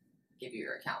give you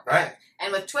your account back. Right.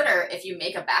 And with Twitter, if you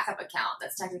make a backup account,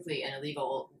 that's technically an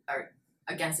illegal or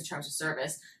against the terms of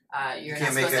service. You're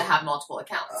not supposed to have multiple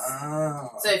accounts. Oh.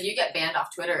 So if you get banned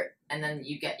off Twitter and then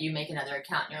you make another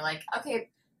account and you're like, okay,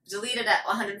 delete it at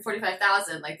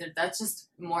 145,000, like that's just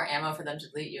more ammo for them to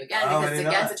delete you again because it's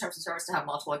against the terms of service to have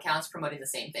multiple accounts promoting the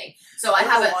same thing. So I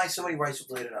have why somebody writes to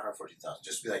delete it at 140,000.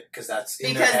 Just be like, because that's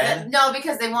in their head?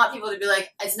 Because they want people to be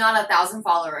like, it's not a 1,000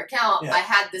 follower account. Yeah. I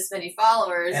had this many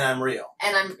followers. And I'm real.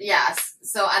 And yes.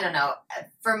 So I don't know.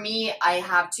 For me, I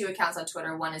have 2 accounts on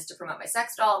Twitter. One is to promote my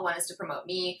sex doll. One is to promote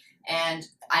me. And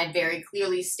I very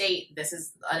clearly state this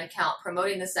is an account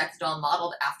promoting the sex doll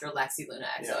modeled after Lexi Luna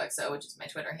XOXO, which is my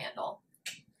Twitter handle.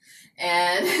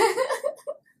 And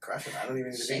crushing. I don't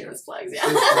even need to be here. Shameless plugs,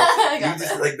 yeah. You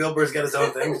just like Bill Burr's got his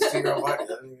own thing. Just do your own podcast. I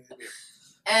don't even need to be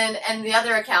here. And the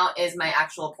other account is my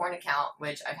actual porn account,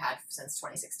 which I've had since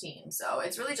 2016. So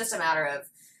it's really just a matter of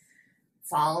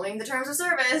following the terms of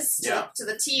service to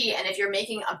the T. And if you're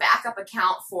making a backup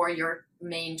account for your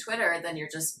main Twitter, then you're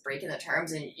just breaking the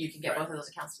terms and you can get both of those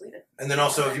accounts deleted. And then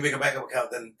also if you make a backup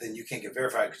account, then you can't get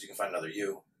verified because you can find another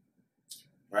you.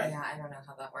 Right? Yeah, I don't know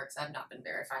how that works. I've not been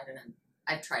verified and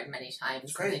I've tried many times.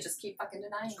 It's crazy. And they just keep fucking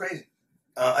denying. It's crazy.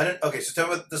 So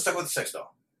let's talk about the sex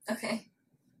doll. Okay.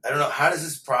 I don't know, how does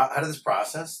this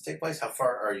process take place? How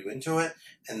far are you into it?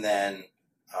 And then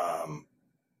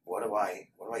what do I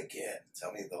get?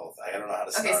 Tell me the whole thing. I don't know how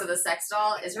to start. Okay, so the sex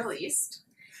doll is released.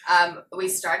 We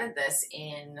started this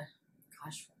in,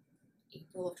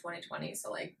 April of 2020,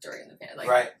 so like during the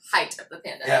height of the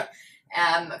pandemic. Yeah.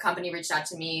 A company reached out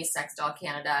to me, Sex Doll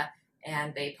Canada,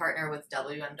 and they partner with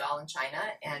WM Doll in China.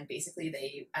 And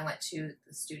basically, I went to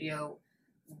the studio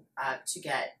to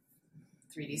get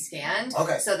 3D scanned.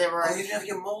 Okay. So there were. Oh, you didn't have to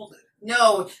get molded.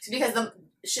 No, because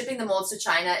shipping the molds to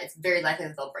China, it's very likely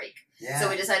that they'll break. Yeah. So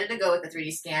we decided to go with the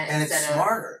 3D scan and instead it's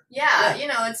smarter. Yeah,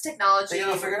 it's technology. They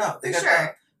gotta figure it out.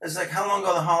 It's like how long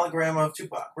ago the hologram of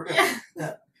Tupac. We're good.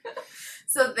 Yeah.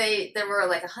 So there were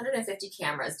like 150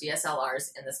 cameras,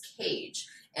 DSLRs, in this cage,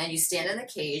 and you stand in the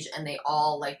cage, and they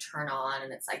all like turn on,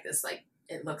 and it's like this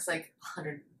it looks like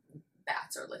 100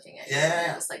 bats are looking at you. Yeah.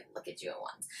 And just like look at you at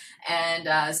once.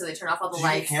 And so they turn off all the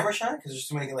lights. Did you get camera shot? Because there's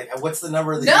too many. Like, what's the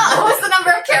number of the? No, what's the number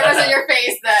of cameras in your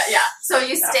face? So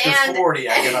you stand. After 40,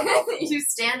 I get uncomfortable. You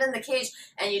stand in the cage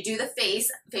and you do the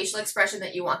facial expression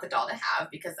that you want the doll to have,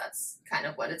 because that's kind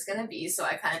of what it's going to be. So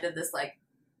I kind of did this like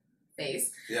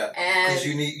face. Yeah. And Because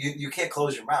you can't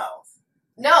close your mouth.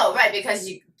 no, right, because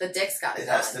the dick's got to It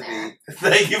go has in to there. be.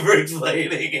 Thank you for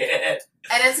explaining it.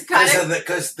 And it's kind of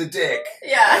Because the dick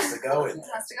yeah, has to go in it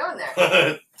has to go in there.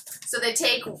 there. So they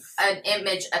take an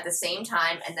image at the same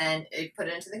time, and then they put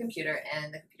it into the computer,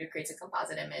 and the computer creates a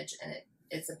composite image, and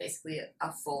it's basically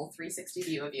a full 360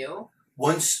 view of you.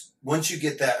 Once you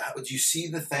get that, do you see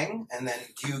the thing, and then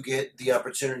do you get the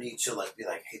opportunity to like be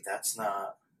like, hey, that's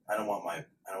not. I don't want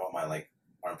my like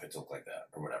armpit to look like that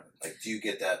or whatever. Like, do you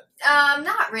get that?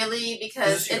 Not really,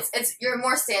 because it's you're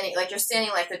more standing like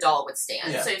the doll would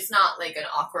stand. Yeah. So it's not like an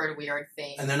awkward, weird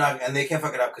thing. And they can't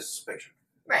fuck it up because it's a picture.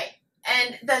 Right.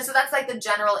 And then, so that's like the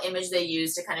general image they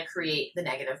use to kind of create the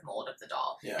negative mold of the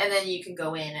doll. Yeah. And then you can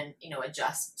go in and,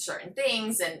 adjust certain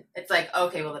things. And it's like,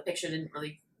 okay, well, the picture didn't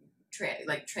really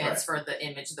transfer the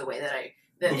image the way that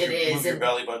Move is. your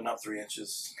belly button up 3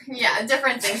 inches. Yeah,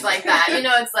 different things like that.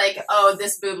 It's like, oh,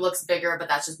 this boob looks bigger, but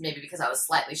that's just maybe because I was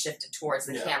slightly shifted towards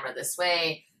the camera this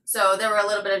way. So there were a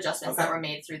little bit of adjustments that were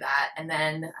made through that. And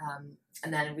then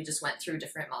we just went through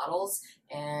different models,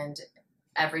 and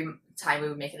every time we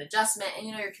would make an adjustment, and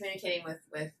you're communicating with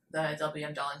the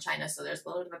WM doll in China, so there's a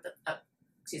little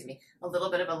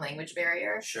bit of a language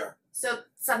barrier. Sure. So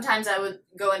sometimes I would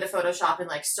go into Photoshop and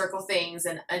like circle things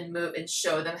and move and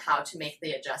show them how to make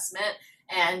the adjustment.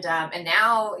 And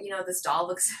now, this doll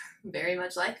looks very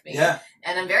much like me. Yeah.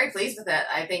 And I'm very pleased with it.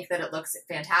 I think that it looks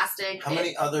fantastic. How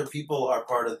many other people are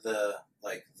part of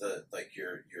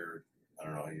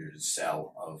your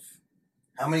cell of?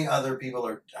 How many other people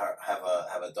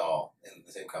have a doll in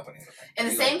the same company? In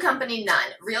the same company, none.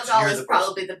 Real So Doll you're is the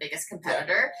probably the biggest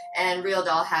competitor, and Real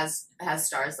Doll has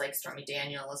stars like Stormy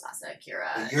Daniels, Asa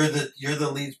Akira. You're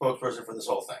the lead spokesperson for this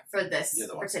whole thing. For this You're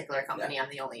the one. particular company, I'm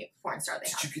the only porn star they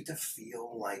have. Did you get to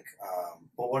feel like?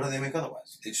 Well, what do they make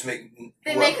otherwise? They just make.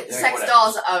 They make sex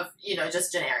dolls of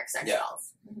just generic sex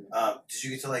dolls. Did you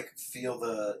get to feel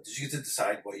Did you get to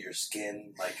decide what your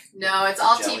skin like? No, it's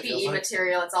all jelly feels TPE like?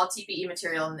 material. It's all TPE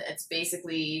material, and it's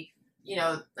basically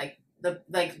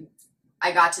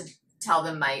I got to tell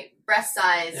them my breast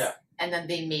size, and then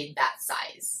they made that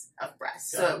size of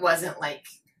breast. So it wasn't like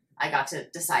I got to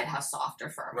decide how soft or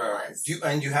firm it was.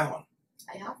 And you have one.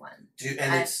 I have one.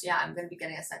 I'm going to be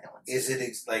getting a second one soon. Is it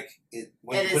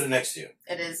when you put it next to you?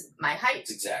 It is my height.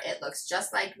 Exactly. It looks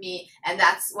just like me, and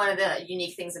that's one of the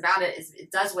unique things about it is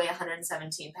it does weigh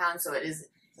 117 pounds, so it is.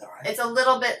 Right. It's a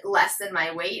little bit less than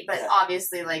my weight, but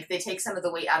obviously, they take some of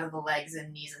the weight out of the legs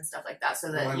and knees and stuff like that,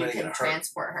 so that you can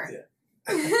transport her.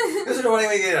 Yeah. Because I don't want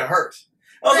anybody to get hurt.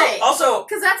 Also,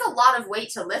 because that's a lot of weight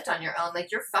to lift on your own.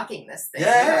 Like, you're fucking this thing.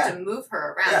 Yeah, you have to move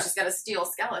her around. She's got a steel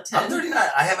skeleton. I'm 39.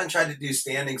 I haven't tried to do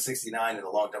standing 69 in a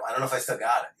long time. I don't know if I still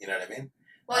got it. You know what I mean?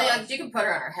 Well, you can put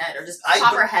her on her head or just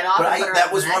chop her head off. But and put her that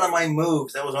on was the one neck. of my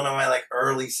moves. That was one of my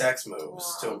early sex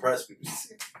moves to impress people.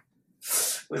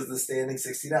 Was the standing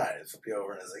 69. I flip you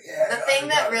over and I was like, yeah. The thing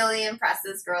that really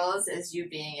impresses girls is you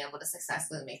being able to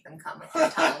successfully make them come with your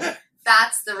tongue.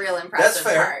 That's the real impressive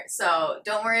part. So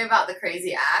don't worry about the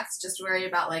crazy acts. Just worry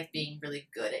about being really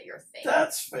good at your thing.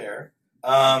 That's fair.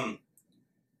 I'm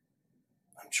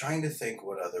trying to think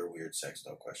what other weird sex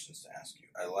doll questions to ask you.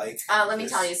 Let me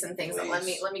tell you some things.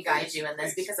 Let me guide you in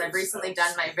this because I've recently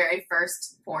done my very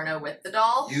first porno with the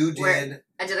doll. You did.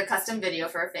 I did a custom video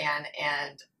for a fan,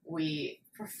 and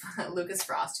Lucas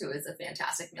Frost, who is a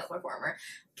fantastic male performer,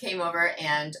 came over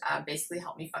and basically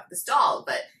helped me fuck this doll.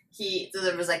 But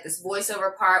there was this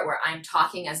voiceover part where I'm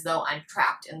talking as though I'm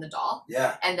trapped in the doll.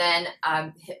 Yeah. And then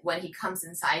when he comes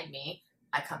inside me,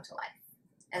 I come to life.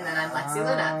 And then I'm Lexi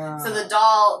Luna. So the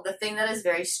doll, the thing that is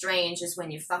very strange is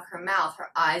when you fuck her mouth,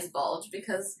 her eyes bulge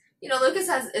because, Lucas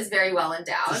is very well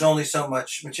endowed. There's only so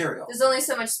much material. There's only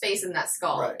so much space in that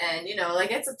skull. Right. And,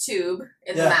 it's a tube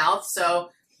in the mouth. So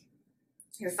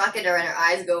you're fucking her and her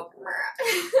eyes go...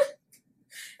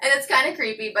 And it's kind of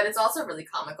creepy, but it's also really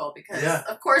comical because,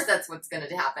 of course, that's what's going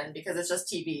to happen because it's just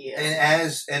TV.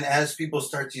 And as people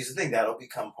start to use the thing, that'll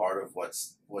become part of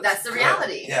what's that's the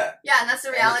reality. Yeah. Yeah, and that's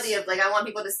the reality of, I want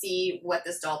people to see what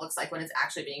this doll looks like when it's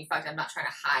actually being fucked. I'm not trying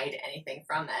to hide anything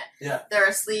from it. Yeah. There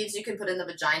are sleeves you can put in the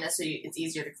vagina so it's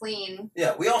easier to clean.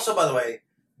 Yeah, we also, by the way,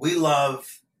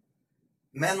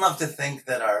 men love to think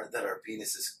that our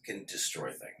penises can destroy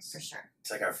things. For sure.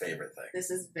 It's our favorite thing.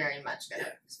 This is very much going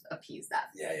to appease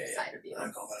that side of you.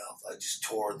 I just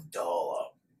tore the doll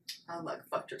up. Oh, look,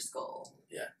 fucked her skull.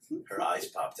 Yeah, her eyes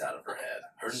popped out of her head.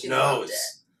 Her She nose. loved it.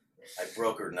 I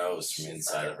broke her nose from She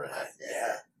inside of her fucking head. loved it.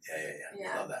 Yeah.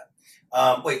 Yeah. I love that.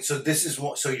 Wait, so this is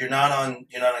so you're not on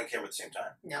camera at the same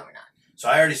time. No, we're not. So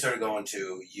I already started going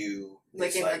to you.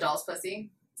 Licking the doll's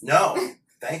pussy? No,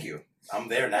 thank you. I'm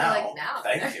there now. You're like, now.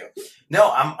 Thank you.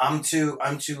 No, I'm too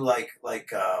like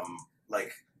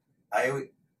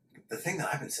the thing that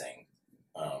I've been saying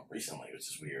recently, which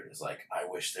is weird, is like I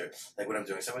wish there, like when I'm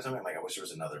doing something, like I wish there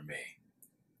was another me,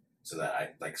 so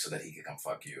that he could come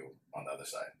fuck you on the other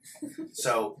side.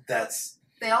 So that's.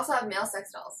 They also have male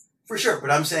sex dolls. For sure,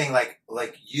 but I'm saying like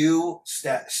you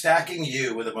stacking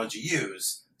you with a bunch of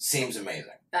yous seems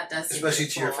amazing. That does seem especially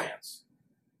pretty to your cool. fans.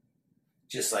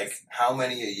 Just like how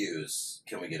many of yous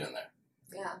can we get in there?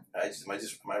 Yeah. Am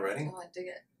I writing? Oh, I dig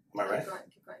it. Am I right?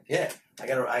 Keep going. Yeah,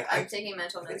 I'm taking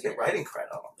mental I notes. get writing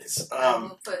credit on this.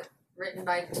 We'll put written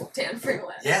by Dan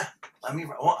Freeland. Yeah,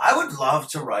 well, I would love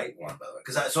to write one, by the way,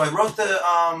 because I wrote the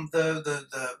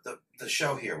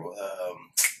show here.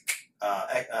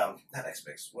 Not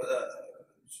X-Mix.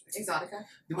 Exotica.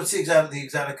 What's the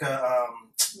Exotica? I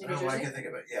New don't know why I Jersey? can't think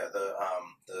of it. Yeah,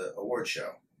 the award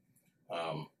show.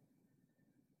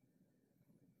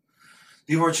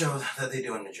 The award show that they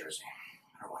do in New Jersey. I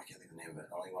don't know why I can't think of the name of it.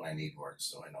 Only when I need words,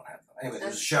 so I don't have them. Anyway, there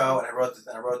was a show, and I wrote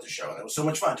the show, and it was so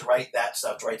much fun to write that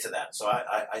stuff, to write to that. So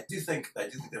I do think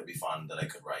that would be fun that I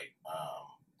could write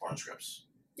porn scripts.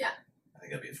 Yeah. I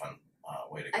think that'd be a fun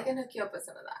way to go. I can hook you up with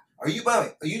some of that. Are you, by the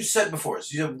way, you said before,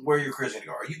 so you know where your career's going to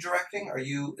go. Are you directing?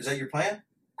 Is that your plan?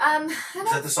 I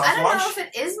that the soft don't launch? know if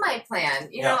it is my plan.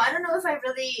 You know, I don't know if I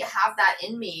really have that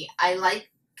in me. I like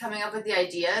coming up with the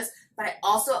ideas, but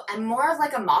I'm more of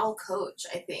like a model coach,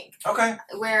 I think. Okay.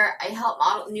 Where I help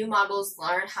new models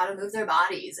learn how to move their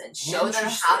bodies and show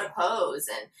them how to pose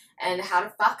and how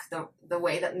to fuck the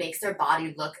way that makes their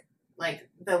body look like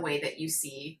the way that you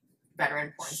see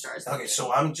veteran porn stars. Okay,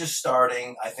 so I'm just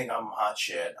starting. I think I'm hot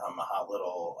shit. I'm a hot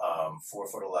little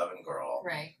 4'11" girl.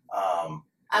 Right.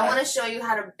 I want to show you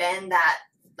how to bend that,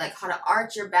 like how to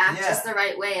arch your back just the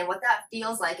right way and what that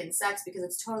feels like in sex, because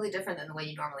it's totally different than the way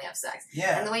you normally have sex.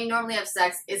 Yeah. And the way you normally have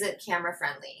sex isn't camera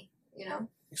friendly, you know?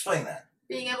 Explain that.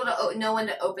 Being able to know when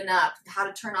to open up, how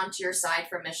to turn onto your side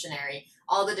for missionary,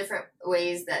 all the different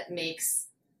ways that makes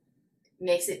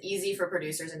it easy for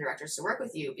producers and directors to work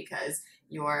with you, because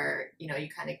you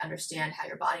kind of understand how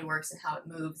your body works and how it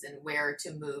moves and where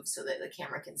to move so that the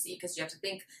camera can see, because you have to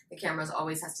think the camera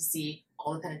always has to see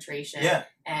all the penetration. Yeah.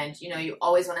 And, you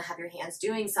always want to have your hands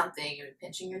doing something,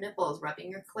 pinching your nipples, rubbing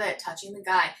your clit, touching the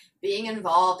guy, being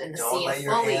involved in the Don't scene let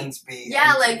your fully. hands be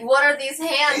Yeah, empty. like what are these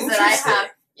hands that I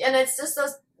have? And it's just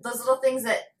those little things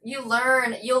that you'll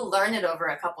learn it over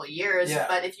a couple of years. Yeah.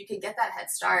 But if you can get that head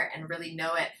start and really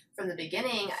know it from the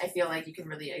beginning, I feel like you can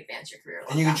really advance your career a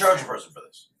lot And you can faster. charge a person for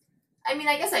this. I mean,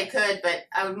 I guess I could, but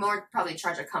I would more probably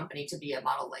charge a company to be a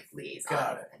model like liaison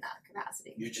Got it. in that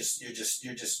capacity. You're just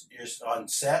on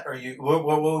set, or what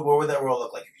would that role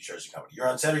look like if you charged a company? You're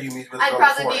on set, or you meet with. I'd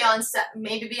probably be on set,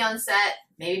 maybe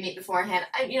meet beforehand.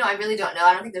 I really don't know.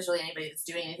 I don't think there's really anybody that's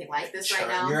doing anything like this right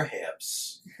now. Turn your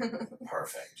hips.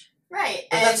 Perfect. Right.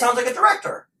 But that sounds like a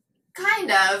director.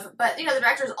 Kind of, but the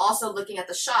director's also looking at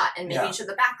the shot and making sure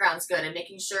the background's good and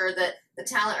making sure that the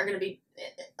talent are going to be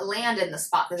land in the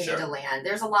spot that they need to land.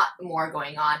 There's a lot more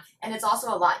going on, and it's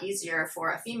also a lot easier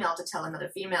for a female to tell another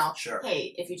female,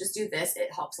 hey, if you just do this,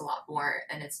 it helps a lot more,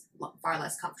 and it's far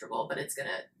less comfortable, but it's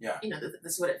gonna,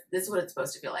 this is what it's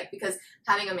supposed to feel like. Because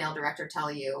having a male director tell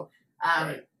you,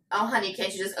 oh, honey,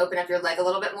 can't you just open up your leg a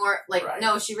little bit more? Like,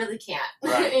 no, she really can't,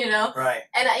 Right.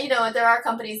 And, there are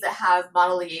companies that have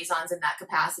model liaisons in that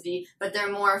capacity, but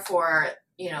they're more for,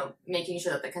 making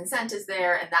sure that the consent is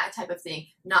there and that type of thing,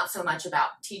 not so much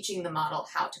about teaching the model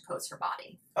how to pose her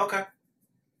body. Okay.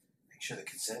 Make sure the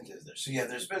consent is there. So,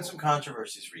 there's been some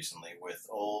controversies recently with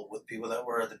people that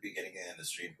were at the beginning of the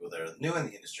industry, people that are new in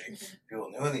the industry. Mm-hmm. People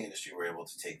new in the industry were able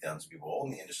to take down some people old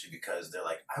in the industry because they're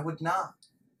like, I would not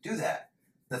do that.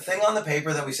 The thing on the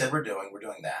paper that we said we're doing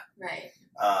that. Right.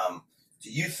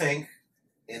 Do you think,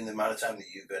 in the amount of time that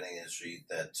you've been in the industry,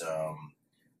 that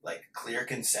clear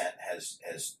consent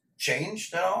has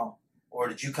changed at all, or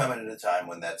did you come in at a time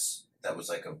when that was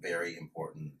like a very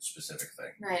important specific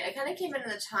thing? Right. I kind of came in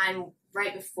at a time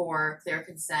right before clear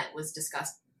consent was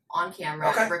discussed on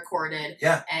camera, recorded,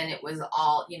 and it was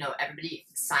all, everybody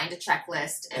signed a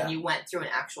checklist, and you went through an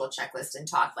actual checklist and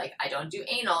talked like, I don't do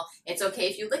anal, it's okay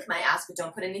if you lick my ass, but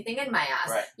don't put anything in my ass,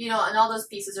 and all those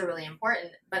pieces are really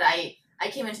important. But I I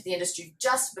came into the industry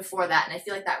just before that, and I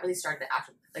feel like that really started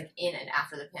after, like, in and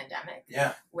after the pandemic.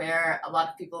 Yeah. Where a lot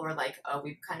of people were like, oh,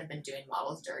 we've kind of been doing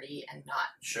models dirty and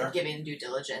not giving due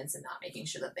diligence and not making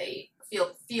sure that they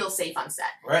feel safe on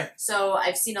set. Right. So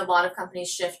I've seen a lot of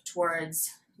companies shift towards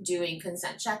doing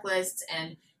consent checklists,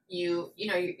 and you're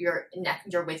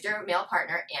with your male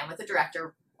partner and with the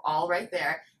director all right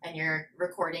there, and you're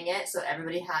recording it so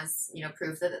everybody has,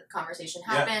 proof that the conversation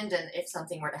happened. And if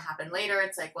something were to happen later,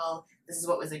 it's like, well, this is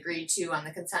what was agreed to on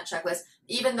the consent checklist,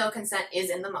 even though consent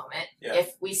is in the moment.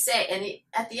 If we say, and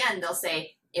at the end they'll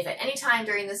say, if at any time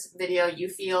during this video you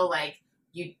feel like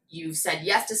you said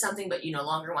yes to something but you no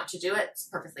longer want to do it, it's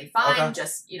perfectly fine. Okay.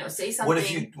 Just say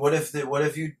something. What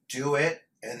if you do it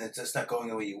and it's just not going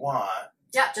the way you want?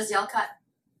 Yeah, just yell cut.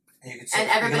 And,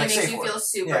 everybody makes you feel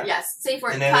super safe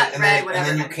word, cut, red,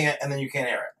 whatever. And then you can't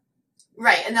air it.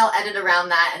 Right, and they'll edit around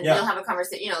that, and we'll have a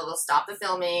conversation. We'll stop the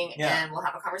filming, and we'll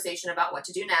have a conversation about what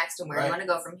to do next and where you want to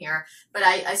go from here. But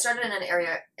I started in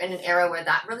an era where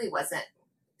that really wasn't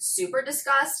super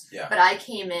discussed. Yeah. But I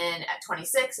came in at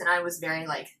 26, and I was very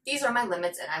like, these are my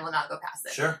limits, and I will not go past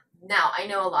this. Sure. Now I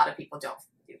know a lot of people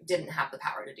didn't have the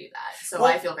power to do that. So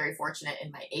I feel very fortunate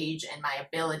in my age and my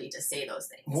ability to say those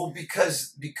things. Well,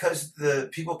 because the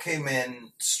people came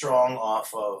in strong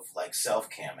off of like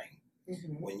self-camming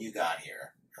when you got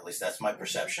here. At least that's my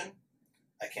perception.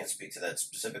 I can't speak to that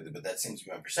specifically, but that seems to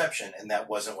be my perception, and that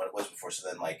wasn't what it was before. So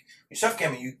then, like, you're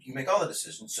self-camming, you make all the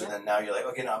decisions. So then now you're like,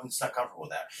 okay, no, I'm just not comfortable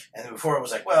with that. And then before it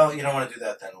was like, well, you don't want to do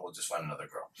that, then we'll just find another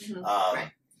girl.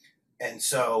 Right. And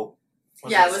so...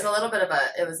 it was a little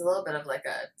bit of like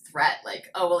a threat, like,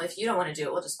 oh, well, if you don't want to do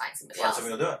it, we'll just find somebody else.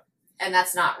 Somebody will do it. And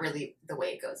that's not really the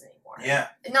way it goes anymore. Yeah.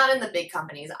 Not in the big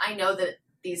companies. I know that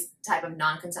these type of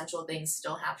non-consensual things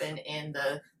still happen in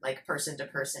the like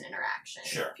person-to-person interaction,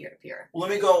 peer-to-peer. Well,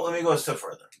 let me go a step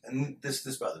further. And this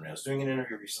bothered me. I was doing an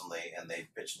interview recently, and they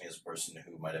pitched me as a person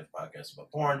who might have podcasts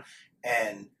about porn,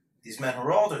 and these men who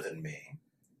are older than me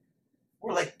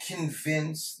were like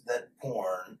convinced that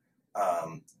porn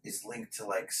is linked to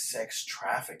like sex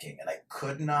trafficking, and I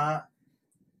could not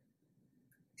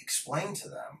explain to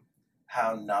them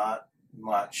how not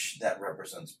much that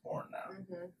represents porn now,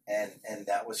 and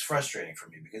that was frustrating for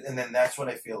me because, and then that's what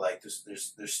I feel like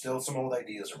there's still some old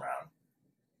ideas around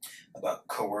about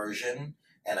coercion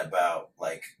and about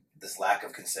like this lack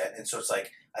of consent, and so it's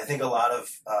like I think a lot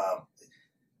of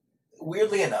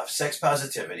weirdly enough, sex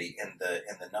positivity in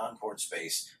the non-porn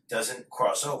space doesn't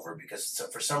cross over because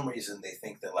for some reason they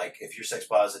think that like if you're sex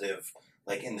positive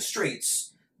like in the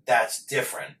streets, that's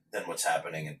different than what's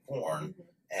happening in porn.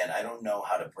 And I don't know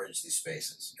how to bridge these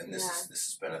spaces. And this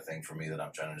has been a thing for me that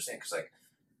I'm trying to understand because like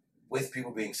with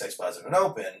people being sex positive and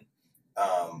open,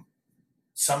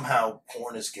 somehow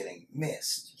porn is getting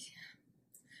missed.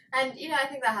 And I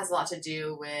think that has a lot to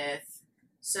do with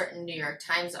certain New York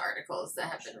Times articles that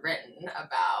have been written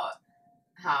about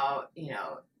how,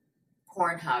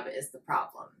 Pornhub is the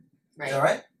problem, right? Is that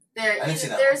right? I didn't see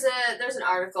that there's an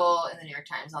article in the New York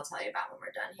Times I'll tell you about when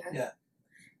we're done here. Yeah.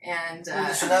 And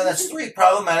so now that's 3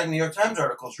 problematic New York Times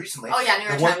articles recently. Oh yeah, New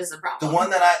York Times is a problem. The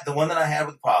one that I had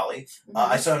with Polly,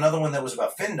 I saw another one that was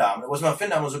about Findom. It wasn't about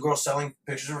Findom. It was a girl selling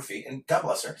pictures of her feet, and God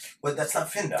bless her. But that's not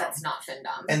Findom. That's not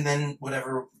Findom. And then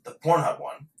whatever the Pornhub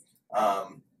one.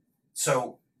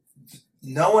 So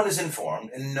no one is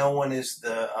informed, and no one is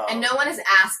and no one is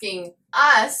asking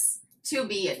us to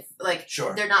be like.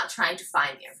 Sure. They're not trying to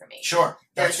find the information. Sure.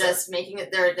 They're just making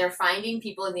it. They're finding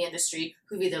people in the industry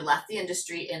who've either left the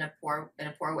industry in a poor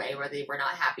way where they were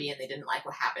not happy and they didn't like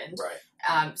what happened.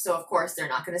 Right. So of course they're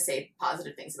not going to say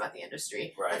positive things about the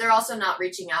industry. Right. But they're also not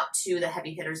reaching out to the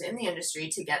heavy hitters in the industry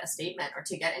to get a statement or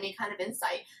to get any kind of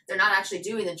insight. They're not actually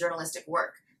doing the journalistic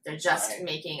work. They're just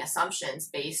making assumptions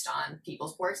based on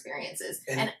people's poor experiences.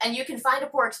 And you can find a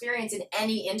poor experience in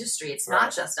any industry. It's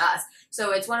not just us. So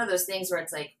it's one of those things where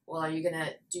it's like, well, are you going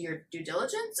to do your due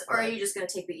diligence? Or are you just going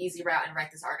to take the easy route and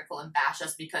write this article and bash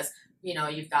us because,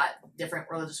 you've got different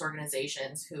religious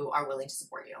organizations who are willing to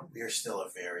support you? We are still a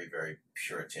very, very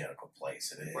puritanical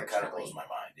place. It kind of blows my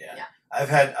mind. Yeah.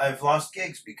 I've lost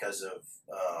gigs because of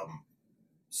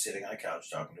sitting on a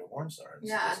couch talking to a porn star.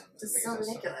 It's so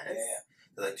ridiculous. Yeah.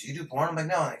 They're like, do you do porn? I'm like,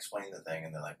 no. And I explain the thing,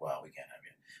 and they're like, well, we can't have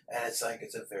you. And it's like,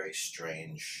 it's a very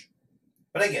strange.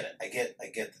 But I get it. I get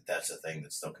that that's a thing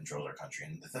that still controls our country,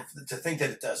 and to think that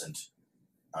it doesn't.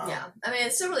 I mean,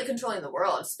 it's still really controlling the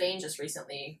world. Spain just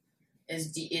recently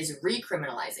is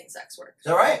recriminalizing sex work. Is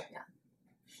that right? Yeah.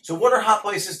 So, what are hot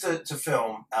places to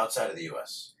film outside of the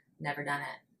U.S.? Never done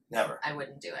it. Never. I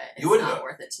wouldn't do it. You wouldn't do it? It's not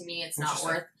worth it to me. It's not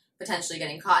worth potentially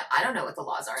getting caught. I don't know what the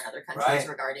laws are in other countries Right.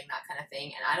 regarding that kind of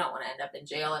thing, and I don't want to end up in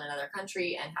jail in another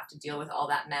country and have to deal with all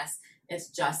that mess. It's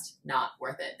just not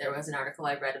worth it. There was an article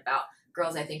I read about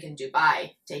girls, I think in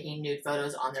Dubai, taking nude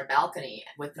photos on their balcony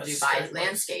with the Dubai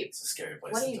landscape. It's a scary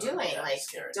place. What are you doing? Yeah, like,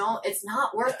 scary. don't. It's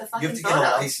not worth the fucking You have to photo.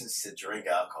 get a license to drink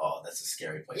alcohol. That's a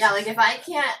scary place. Yeah, like if I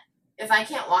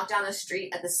can't walk down the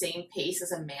street at the same pace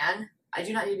as a man, I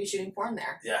do not need to be shooting porn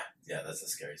there. Yeah, that's a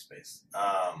scary space.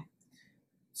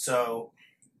 So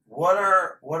what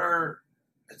are?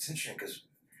 It's interesting because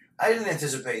I didn't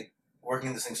anticipate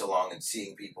working this thing so long and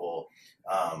seeing people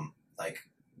like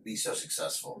be so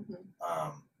successful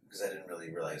because I didn't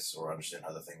really realize or understand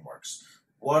how the thing works.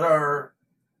 What are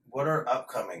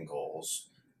upcoming goals?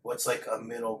 What's like a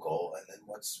middle goal, and then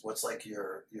what's like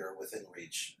your within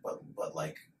reach but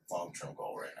like long-term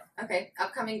goal right now? Okay,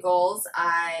 upcoming goals.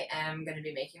 I am going to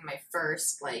be making my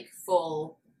first like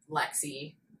full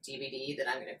Lexi DVD that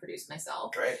I'm going to produce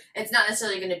myself. Great. It's not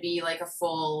necessarily going to be like a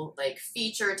full like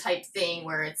feature type thing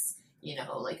where it's, you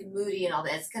know, like moody and all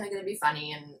that. It's kind of going to be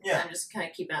funny, and I'm just kind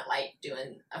of keeping it light,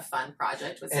 doing a fun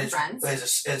project with some friends.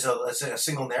 Is it a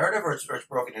single narrative, or it's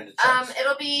broken into chunks?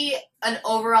 It'll be an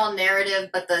overall narrative,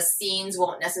 but the scenes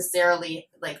won't necessarily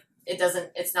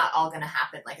it's not all going to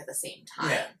happen like at the same time.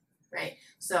 Yeah. Right.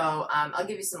 So I'll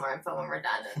give you some more info when we're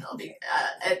done, and it'll be.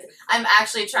 I'm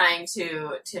actually trying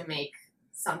to make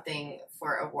something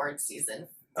for award season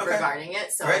regarding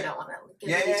it, so I don't want to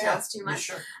give the details too much.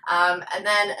 Sure. And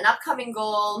then an upcoming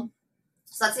goal.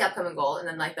 So that's the upcoming goal, and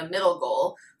then like the middle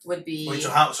goal would be. Wait, so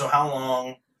how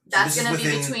long? That's going to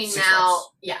be between now. Months.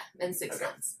 Yeah, in 6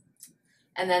 months.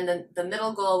 And then the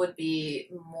middle goal would be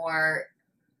more.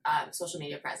 Social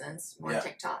media presence, more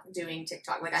TikTok, doing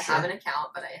TikTok. Like I have an account,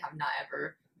 but I have not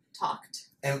ever talked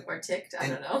or ticked. I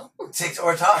don't know. Ticked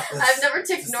or talked. I've never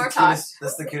ticked nor talked.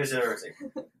 That's the cutest I've ever seen.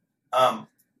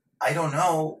 I don't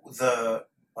know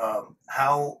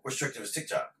how restrictive is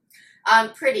TikTok.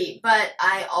 Pretty, but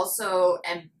I also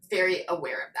am very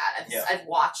aware of that. I've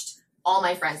watched all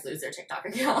my friends lose their TikTok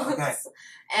accounts. Okay.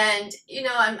 And, you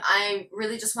know, I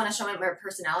really just want to show my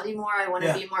personality more. I want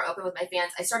to be more open with my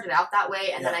fans. I started out that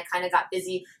way, and then I kind of got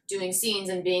busy doing scenes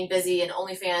and being busy, and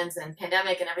OnlyFans and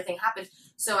pandemic and everything happened.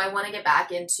 So I want to get back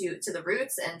to the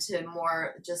roots and to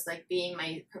more just like being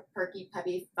my perky,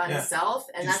 peppy, fun self.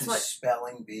 And that's what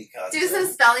spelling bee contest. Do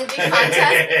some spelling bee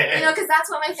contest, you know, because that's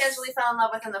what my fans really fell in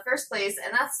love with in the first place,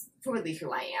 and that's really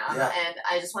who I am. Yeah. And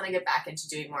I just want to get back into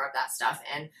doing more of that stuff,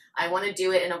 and I want to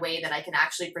do it in a way that I can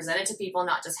actually present it to people,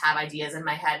 not just have ideas in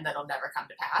my head that'll never come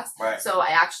to pass. Right. So I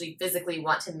actually physically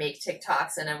want to make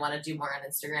TikToks, and I want to do more on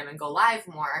Instagram and go live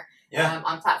more.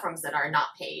 On platforms that are not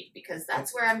paid, because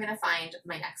that's where I'm going to find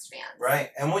my next fans. Right.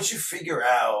 And once you figure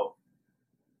out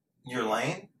your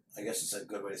lane, I guess it's a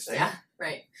good way to say it. Yeah,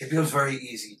 right. It becomes very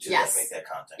easy to make that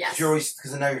content. Yes.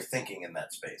 Because now you're thinking in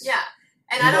that space. Yeah.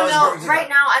 And I don't know, right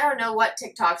now, I don't know what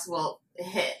TikToks will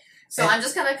hit. So I'm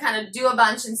just going to kind of do a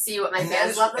bunch and see what my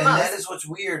fans love the most. And that is what's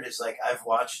weird, is like I've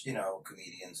watched, you know,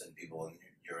 comedians and people in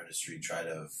your industry try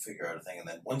to figure out a thing, and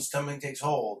then once something takes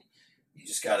hold, you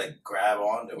just got to grab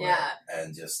onto it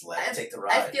and just take the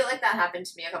ride. I feel like that happened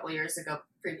to me a couple of years ago,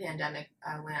 pre-pandemic,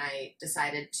 when I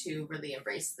decided to really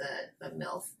embrace the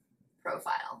MILF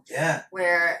profile. Yeah.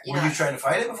 Where, Were you trying to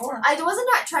fight it before? I wasn't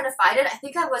not trying to fight it. I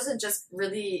think I wasn't just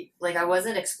really, like, I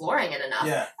wasn't exploring it enough.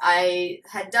 Yeah. I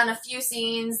had done a few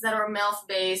scenes that are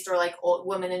MILF-based or, like, old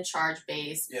women in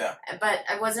charge-based. Yeah. But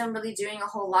I wasn't really doing a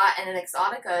whole lot. And in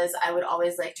Exoticas, I would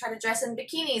always, like, try to dress in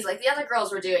bikinis like the other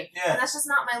girls were doing. Yeah. And that's just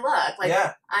not my look.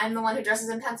 Like, I'm the one who dresses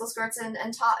in pencil skirts and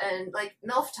top and, like,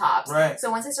 MILF tops. Right.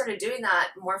 So once I started doing that,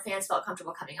 more fans felt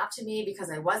comfortable coming up to me because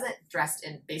I wasn't dressed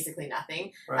in basically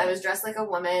nothing. Right. I was dressed like a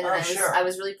woman. I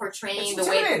was really portraying it's the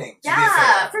way.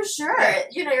 For sure. Yeah.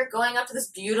 You know, you're going up to this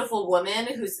beautiful woman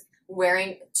who's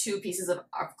wearing 2 pieces of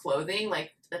clothing,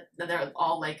 like they're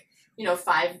all like, you know,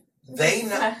 5. They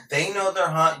know they're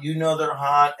hot. You know they're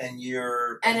hot, and who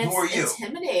are you?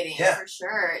 Intimidating, for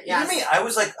sure. Yeah. You know me? I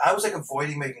was like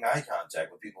avoiding making eye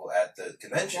contact with people at the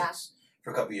conventions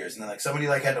for a couple of years, and then like somebody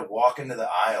like had to walk into the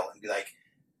aisle and be like,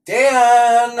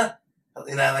 Dan,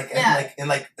 and I like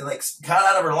got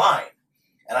out of her line.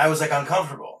 And I was like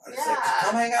uncomfortable. And it's like,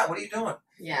 come hang out. What are you doing?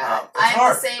 Yeah, I'm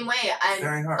hard. the same way.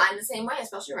 Very hard. I'm the same way,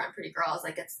 especially around pretty girls.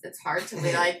 Like it's hard to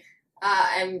be like,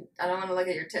 I don't want to look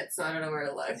at your tits, so I don't know where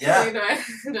to look. Yeah. Like,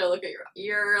 do I look at your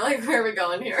ear? Like, where are we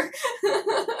going here?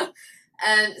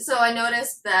 And so I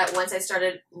noticed that once I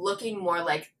started looking more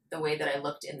like the way that I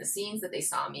looked in the scenes that they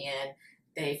saw me in,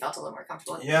 they felt a little more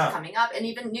comfortable Yeah. coming up. And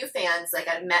even new fans, like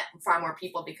I met far more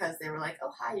people because they were like,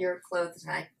 oh, hi, you're clothed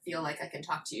and I feel like I can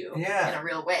talk to you in a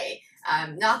real way.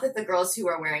 Not that the girls who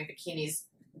are wearing bikinis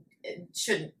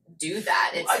shouldn't do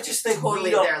that. It's I just think totally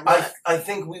we don't, their look. I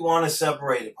think we want to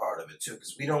separate a part of it too,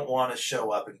 because we don't want to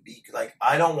show up and be like,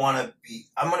 I'm going to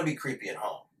be creepy at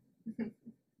home.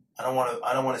 I don't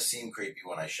want to seem creepy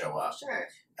when I show up. Sure.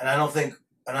 And I don't think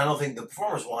the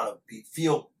performers want to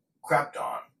feel crapped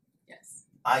on. Yes.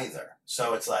 Either.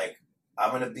 So it's like, I'm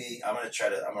going to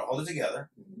hold it together,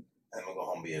 and then we'll go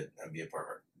home and be a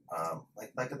pervert.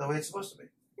 Like the way it's supposed to be.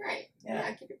 Right.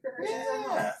 Yeah. Keep your perversions at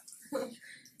home. Yeah.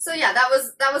 So yeah, that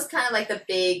was kind of like the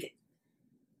big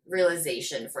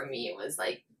realization for me. It was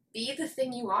like, be the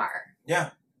thing you are.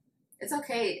 Yeah. It's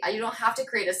okay. You don't have to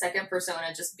create a second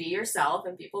persona. Just be yourself,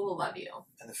 and people will love you.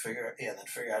 And then figure out how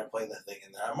to play that thing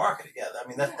and then how to market it. Yeah. I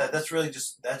mean that's really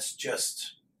just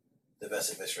the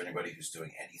best advice for anybody who's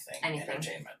doing anything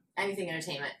entertainment. Anything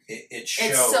entertainment. It shows.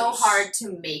 It's so hard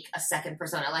to make a second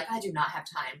persona. Like, I do not have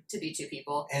time to be two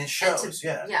people. And it shows.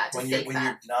 When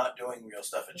you're not doing real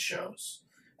stuff, it shows.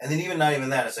 And then not even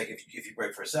that. It's like if you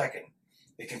break for a second,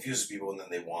 it confuses people, and then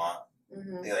they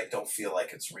they don't feel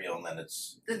like it's real, and then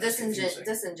it's the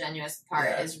disingenuous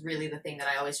part is really the thing that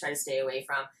I always try to stay away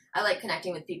from. I like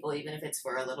connecting with people, even if it's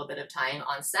for a little bit of time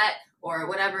on set or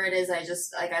whatever it is. I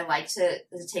just I like to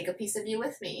take a piece of you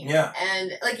with me. Yeah.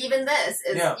 And even this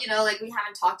is we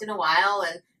haven't talked in a while,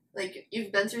 and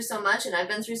you've been through so much and I've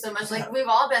been through so much. We've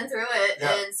all been through it,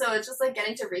 and so it's just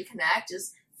getting to reconnect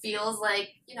just feels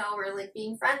like we're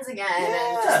being friends again,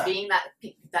 and just being that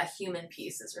human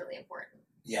piece is really important.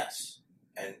 Yes.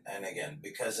 And again,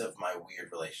 because of my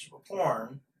weird relationship with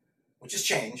porn, which has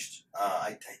changed,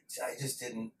 I just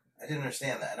didn't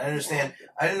understand that. And I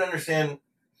didn't understand.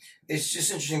 It's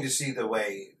just interesting to see the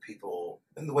way people,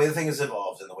 and the way the thing has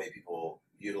evolved, and the way people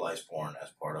utilize porn as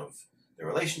part of their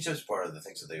relationships, part of the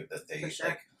things that they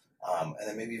sure. and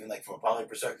then maybe even from a poly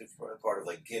perspective, part of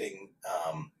getting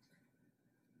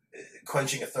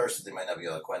quenching a thirst that they might not be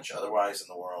able to quench otherwise in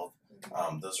the world.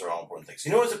 Those are all important things.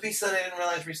 You know, what's a piece that I didn't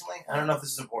realize recently? I don't know if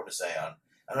this is important to say on.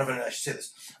 I don't know if I should say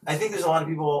this. I think there's a lot of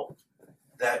people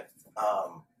that I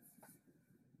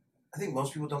think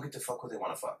most people don't get to fuck what they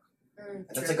want to fuck. And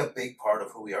that's a big part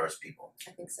of who we are as people.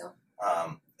 I think so.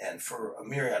 And for a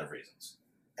myriad of reasons.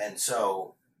 And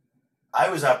so I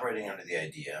was operating under the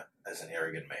idea as an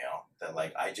arrogant male that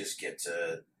I just get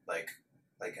to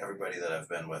everybody that I've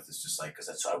been with is just because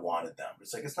that's how I wanted them.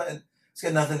 It's it's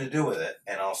got nothing to do with it.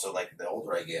 And also the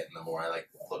older I get and the more I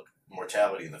look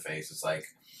mortality in the face, it's I'm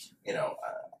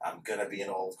gonna be an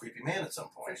old creepy man at some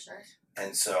point. For sure.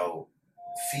 And so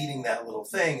feeding that little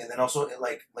thing, and then also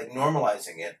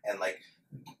normalizing it, and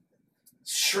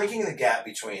shrinking the gap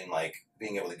between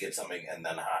being able to get something and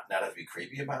then not have to be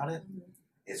creepy about it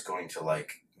is going to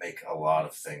make a lot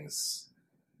of things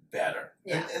better.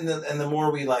 Yeah. And the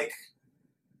more we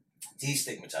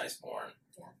destigmatize porn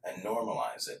and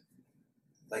normalize it,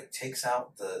 takes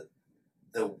out the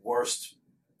worst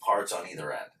parts on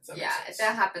either end.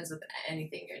 That happens with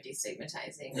anything you're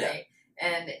destigmatizing, right?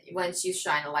 And once you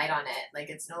shine a light on it,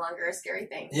 it's no longer a scary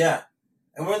thing. Yeah,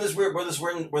 and we're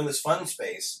in this fun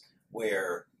space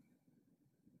where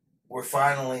we're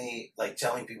finally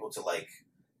telling people to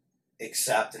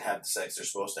accept and have the sex they're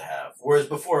supposed to have. Whereas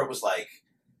before it was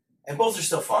and both are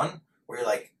still fun. Where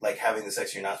you're having the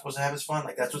sex you're not supposed to have is fun.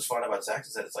 That's what's fun about sex,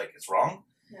 is that it's wrong.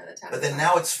 Yeah, the taboo. But then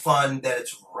now it's fun that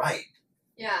it's right.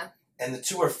 Yeah. And the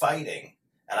two are fighting,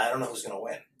 and I don't know who's going to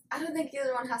win. I don't think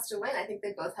either one has to win. I think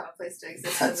they both have a place to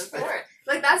exist in the sport.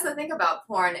 That's the thing about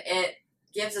porn. It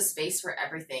gives a space for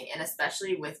everything, and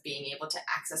especially with being able to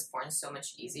access porn so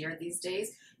much easier these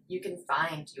days, you can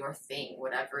find your thing,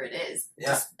 whatever it is.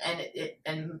 Yeah.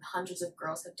 And hundreds of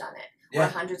girls have done it. Yeah. Or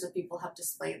hundreds of people have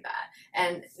displayed that.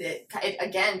 And it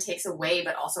again takes away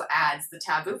but also adds the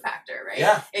taboo factor, right?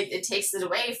 Yeah. It takes it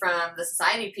away from the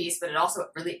society piece, but it also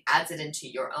really adds it into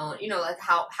your own,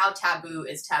 how taboo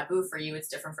is taboo for you, it's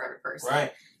different for every person.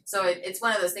 Right. So it's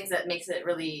one of those things that makes it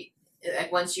really,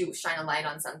 once you shine a light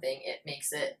on something, it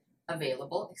makes it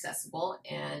available, accessible,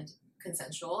 and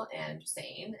consensual, and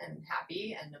sane, and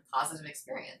happy, and a positive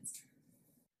experience.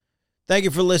 Thank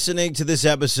you for listening to this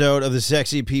episode of the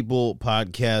Sexy People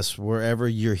Podcast. Wherever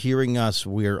you're hearing us,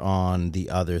 we're on The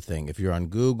Other Thing. If you're on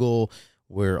Google,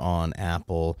 we're on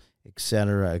Apple,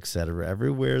 etc., etc.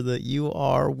 Everywhere that you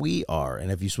are, we are.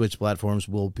 And if you switch platforms,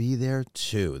 we'll be there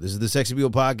too. This is the Sexy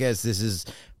People Podcast. This is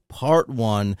part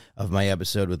 1 of my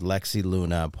episode with Lexi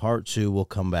Luna. Part 2 will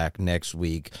come back next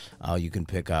week. You can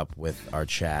pick up with our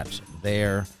chat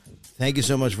there. Thank you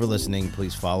so much for listening.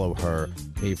 Please follow her,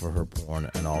 pay for her porn,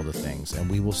 and all the things.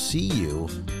 And we will see you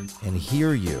and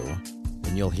hear you,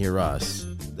 and you'll hear us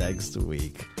next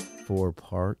week for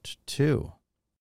part 2.